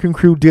York Wrecking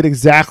Crew did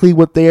exactly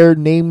what they're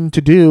named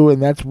to do,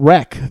 and that's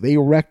wreck. They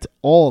wrecked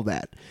all of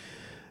that.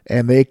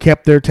 And they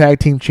kept their tag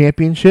team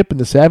championship, and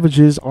the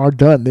Savages are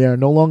done. They are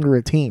no longer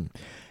a team.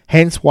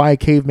 Hence why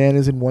Caveman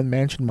is in one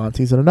mansion,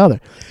 Monty's in another.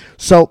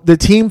 So the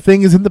team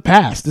thing is in the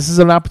past. This is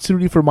an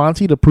opportunity for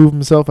Monty to prove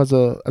himself as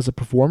a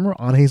performer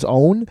on his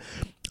own.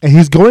 And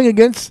he's going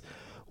against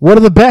one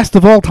of the best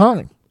of all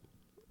time.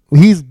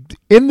 He's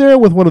in there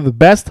with one of the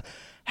best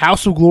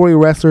House of Glory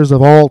wrestlers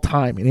of all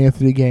time in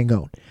Anthony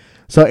Gangone.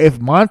 So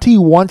if Monty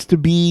wants to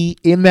be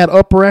in that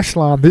upper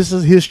echelon, this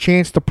is his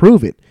chance to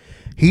prove it.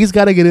 He's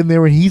got to get in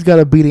there and he's got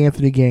to beat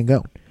Anthony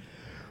Gangone.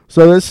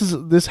 So this is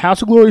this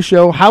House of Glory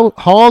show,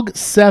 Hog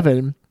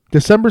 7,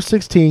 December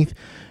 16th.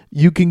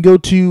 You can go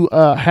to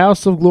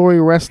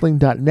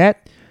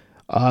houseofglorywrestling.net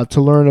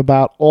to learn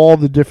about all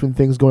the different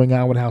things going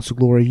on with House of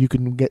Glory. You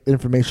can get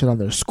information on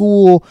their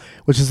school,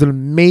 which is an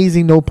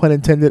amazing, no pun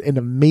intended, an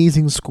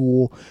amazing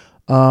school.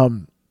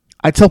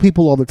 I tell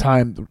people all the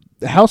time,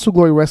 the House of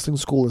Glory Wrestling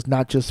School is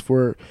not just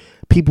for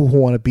people who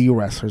want to be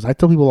wrestlers. I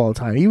tell people all the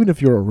time, even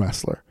if you're a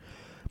wrestler,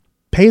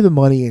 pay the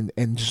money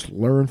and just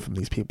learn from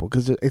these people,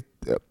 because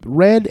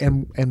Red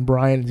and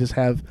Brian just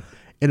have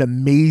an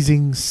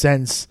amazing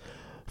sense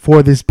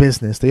for this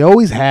business. They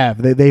always have.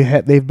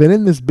 They've been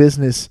in this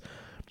business.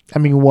 I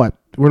mean, what?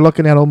 We're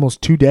looking at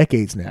almost 2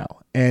 decades now,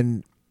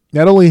 and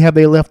not only have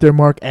they left their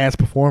mark as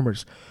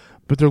performers,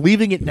 but they're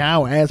leaving it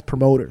now as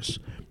promoters.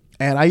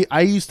 And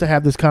I used to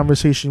have this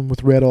conversation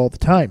with Red all the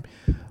time.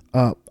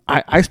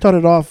 I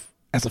started off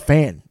as a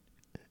fan,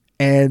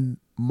 and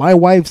my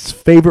wife's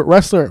favorite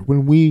wrestler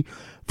when we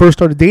first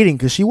started dating,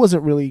 because she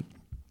wasn't really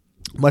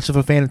much of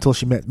a fan until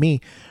she met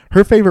me.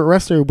 Her favorite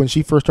wrestler when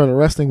she first started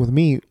wrestling with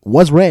me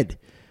was Red.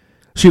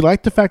 She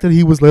liked the fact that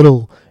he was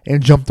little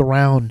and jumped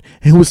around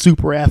and was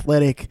super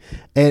athletic,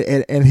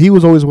 and he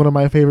was always one of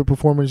my favorite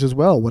performers as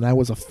well when I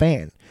was a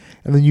fan.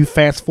 And then you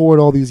fast forward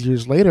all these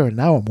years later, and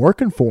now I'm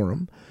working for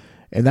him,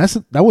 and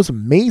that was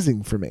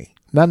amazing for me.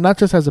 Not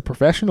just as a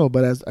professional,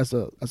 but as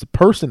a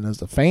person,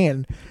 as a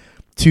fan,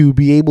 to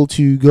be able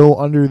to go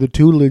under the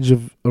tutelage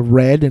of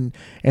Red and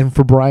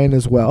for Brian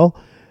as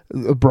well.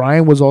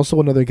 Brian was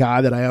also another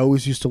guy that I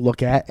always used to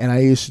look at, and I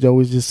used to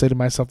always just say to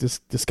myself,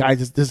 this guy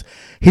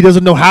he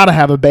doesn't know how to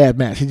have a bad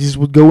match. He just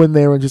would go in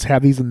there and just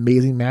have these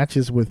amazing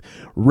matches with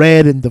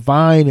Red and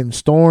Divine and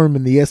Storm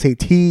and the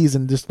SATs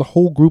and just the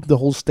whole group, the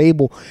whole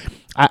stable.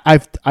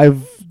 I've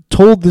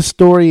told this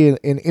story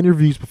in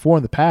interviews before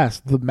in the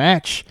past. The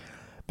match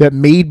that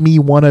made me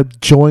want to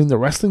join the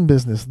wrestling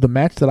business, the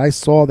match that I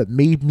saw that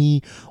made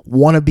me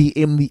want to be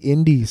in the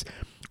indies,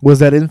 was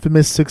that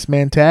infamous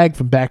 6-man tag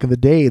from back in the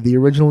day, the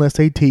original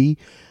SAT,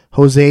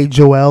 Jose,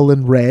 Joel,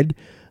 and Red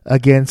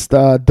against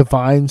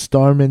Divine,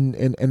 Storm,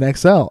 and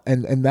XL.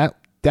 And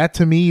that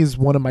to me is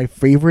one of my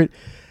favorite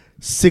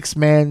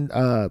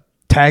 6-man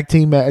tag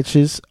team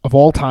matches of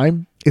all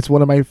time. It's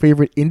one of my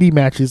favorite indie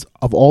matches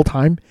of all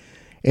time,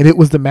 and it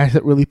was the match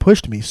that really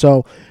pushed me.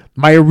 So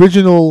my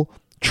original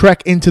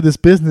trek into this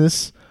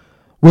business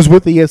was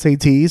with the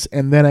SATs,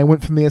 and then I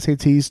went from the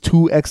SATs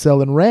to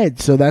XL and Red.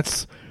 So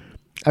that's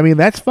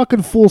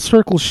fucking full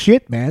circle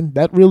shit, man.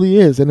 That really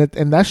is, and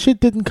that shit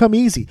didn't come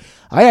easy.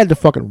 I had to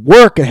fucking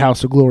work at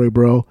House of Glory,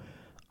 bro.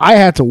 I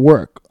had to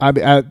work.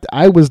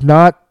 I was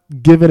not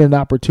given an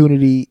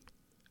opportunity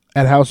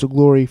at House of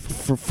Glory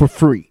for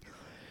free.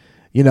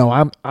 You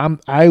know,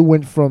 I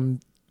went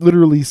from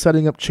literally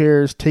setting up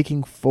chairs,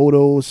 taking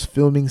photos,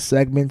 filming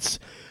segments,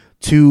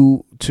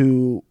 to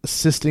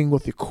assisting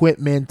with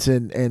equipment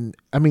and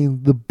I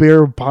mean the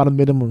bare bottom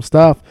minimum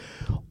stuff,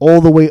 all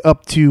the way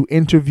up to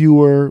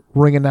interviewer,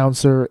 ring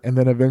announcer, and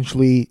then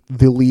eventually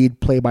the lead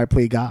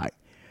play-by-play guy.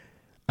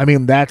 I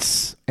mean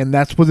that's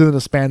within the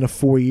span of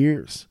 4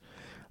 years,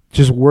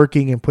 just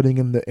working and putting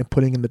in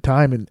the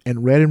time.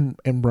 And Red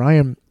and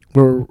Brian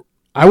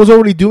I was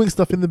already doing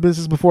stuff in the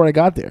business before I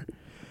got there.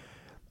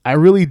 I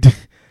really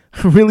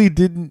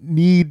didn't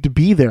need to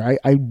be there.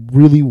 I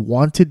really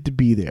wanted to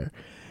be there.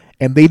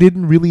 And they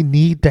didn't really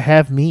need to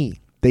have me.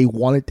 They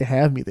wanted to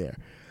have me there.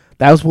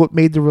 That was what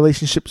made the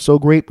relationship so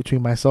great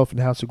between myself and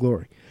House of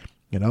Glory.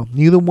 You know,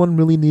 neither one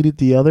really needed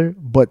the other,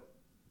 but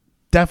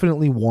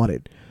definitely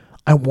wanted.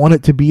 I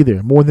wanted to be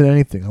there more than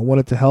anything. I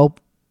wanted to help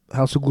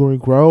House of Glory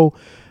grow.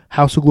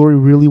 House of Glory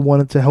really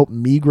wanted to help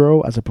me grow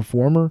as a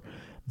performer.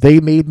 They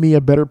made me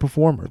a better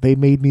performer. They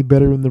made me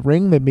better in the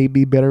ring. They made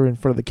me better in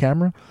front of the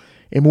camera.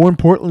 And more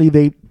importantly,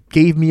 they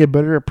gave me a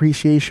better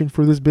appreciation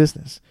for this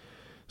business.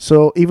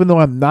 So even though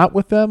I'm not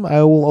with them,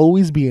 I will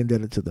always be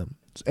indebted to them.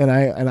 And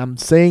I'm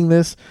saying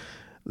this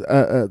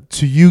to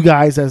you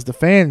guys as the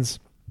fans,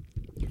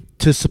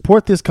 to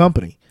support this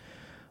company.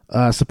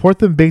 Support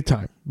them big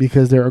time,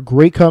 because they're a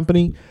great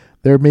company.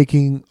 They're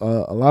making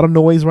a lot of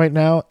noise right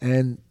now,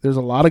 and there's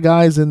a lot of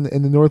guys in the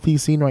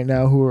Northeast scene right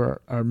now who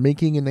are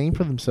making a name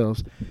for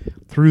themselves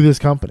through this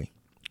company.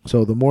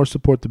 So the more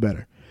support, the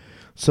better.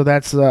 So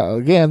that's,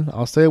 again,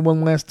 I'll say it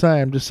one last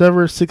time,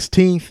 December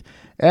 16th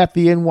at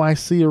the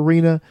NYC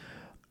Arena,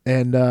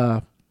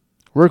 and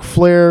Ric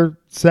Flair,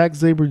 Zack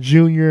Sabre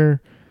Jr.,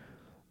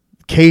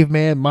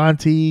 Caveman,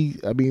 Monty,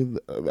 I mean,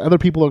 other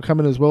people are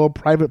coming as well,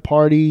 Private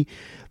Party,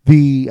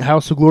 the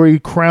House of Glory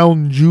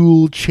Crown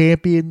Jewel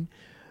champion,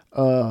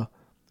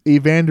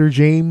 Evander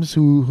James,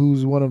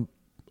 who's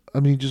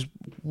just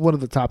one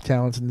of the top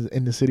talents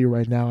in the city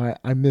right now.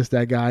 I miss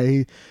that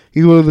guy.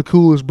 He's one of the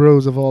coolest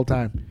bros of all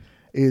time,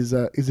 is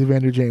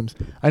Evander James.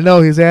 I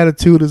know his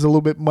attitude is a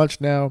little bit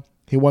much now.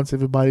 He wants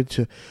everybody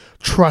to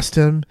trust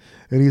him,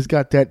 and he's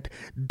got that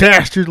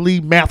dastardly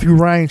Matthew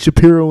Ryan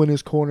Shapiro in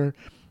his corner.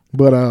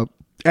 But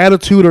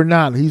attitude or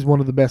not, he's one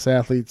of the best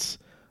athletes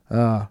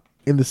in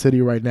the city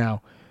right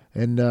now.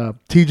 And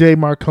TJ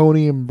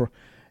Marconi and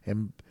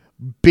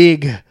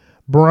Big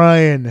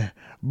Brian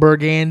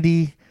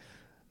Burgandy,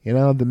 you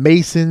know, the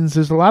Masons.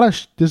 There's a lot of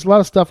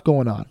stuff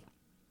going on.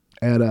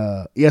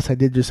 And yes, I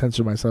did just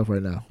censor myself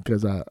right now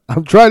because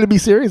I'm trying to be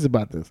serious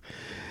about this.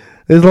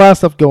 There's a lot of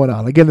stuff going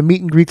on. Again, the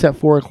meet and greet's at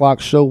 4 o'clock.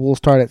 Show will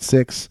start at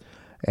 6,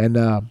 and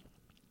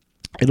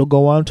it'll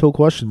go on until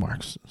question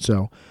marks.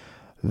 So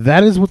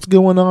that is what's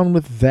going on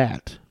with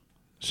that.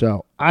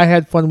 So I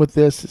had fun with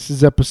this. This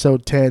is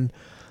episode 10.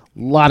 A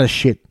lot of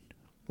shit.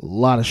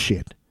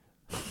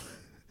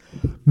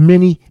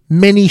 Many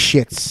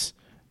shits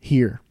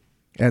here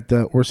at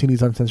the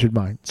Orsini's Uncensored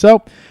Mind.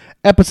 So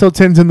episode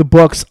 10's in the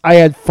books. I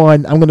had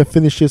fun. I'm going to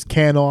finish this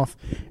can off,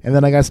 and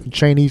then I got some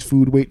Chinese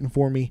food waiting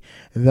for me,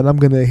 and then I'm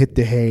going to hit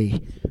the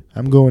hay.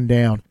 I'm going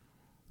down.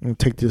 I'm going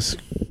to take this.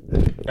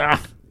 Here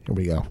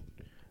we go.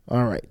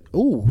 All right.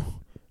 Ooh,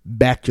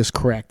 back just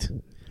cracked.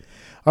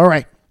 All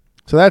right.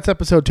 So that's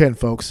episode 10,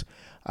 folks.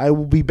 I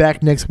will be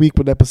back next week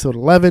with episode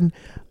 11.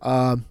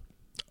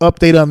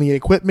 Update on the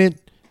equipment.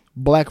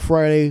 Black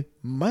Friday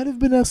might have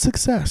been a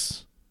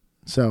success.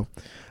 So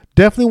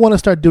definitely want to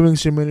start doing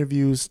some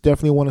interviews.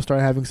 Definitely want to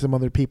start having some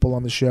other people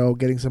on the show,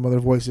 getting some other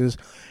voices.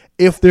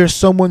 If there's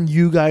someone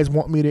you guys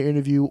want me to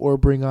interview or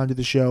bring onto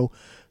the show,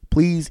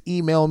 please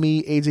email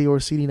me,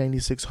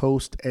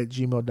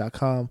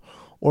 ajorcd96host@gmail.com,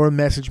 or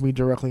message me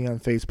directly on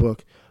Facebook,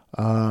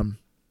 or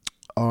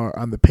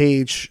on the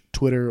page,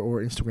 Twitter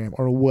or Instagram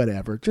or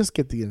whatever. Just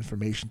get the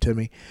information to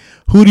me.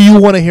 Who do you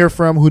want to hear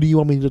from? Who do you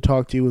want me to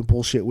talk to and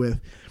bullshit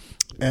with?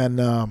 And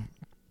so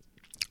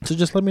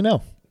just let me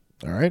know.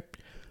 All right?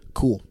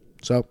 Cool.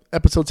 So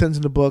episode 10's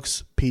in the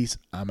books. Peace.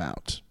 I'm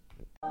out.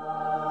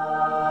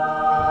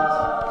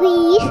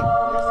 Please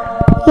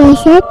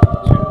listen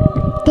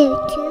to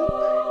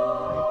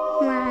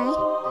my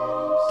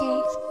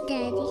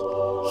daddy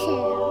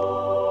show.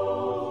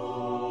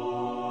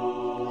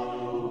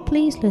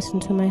 Please listen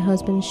to my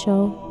husband's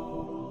show.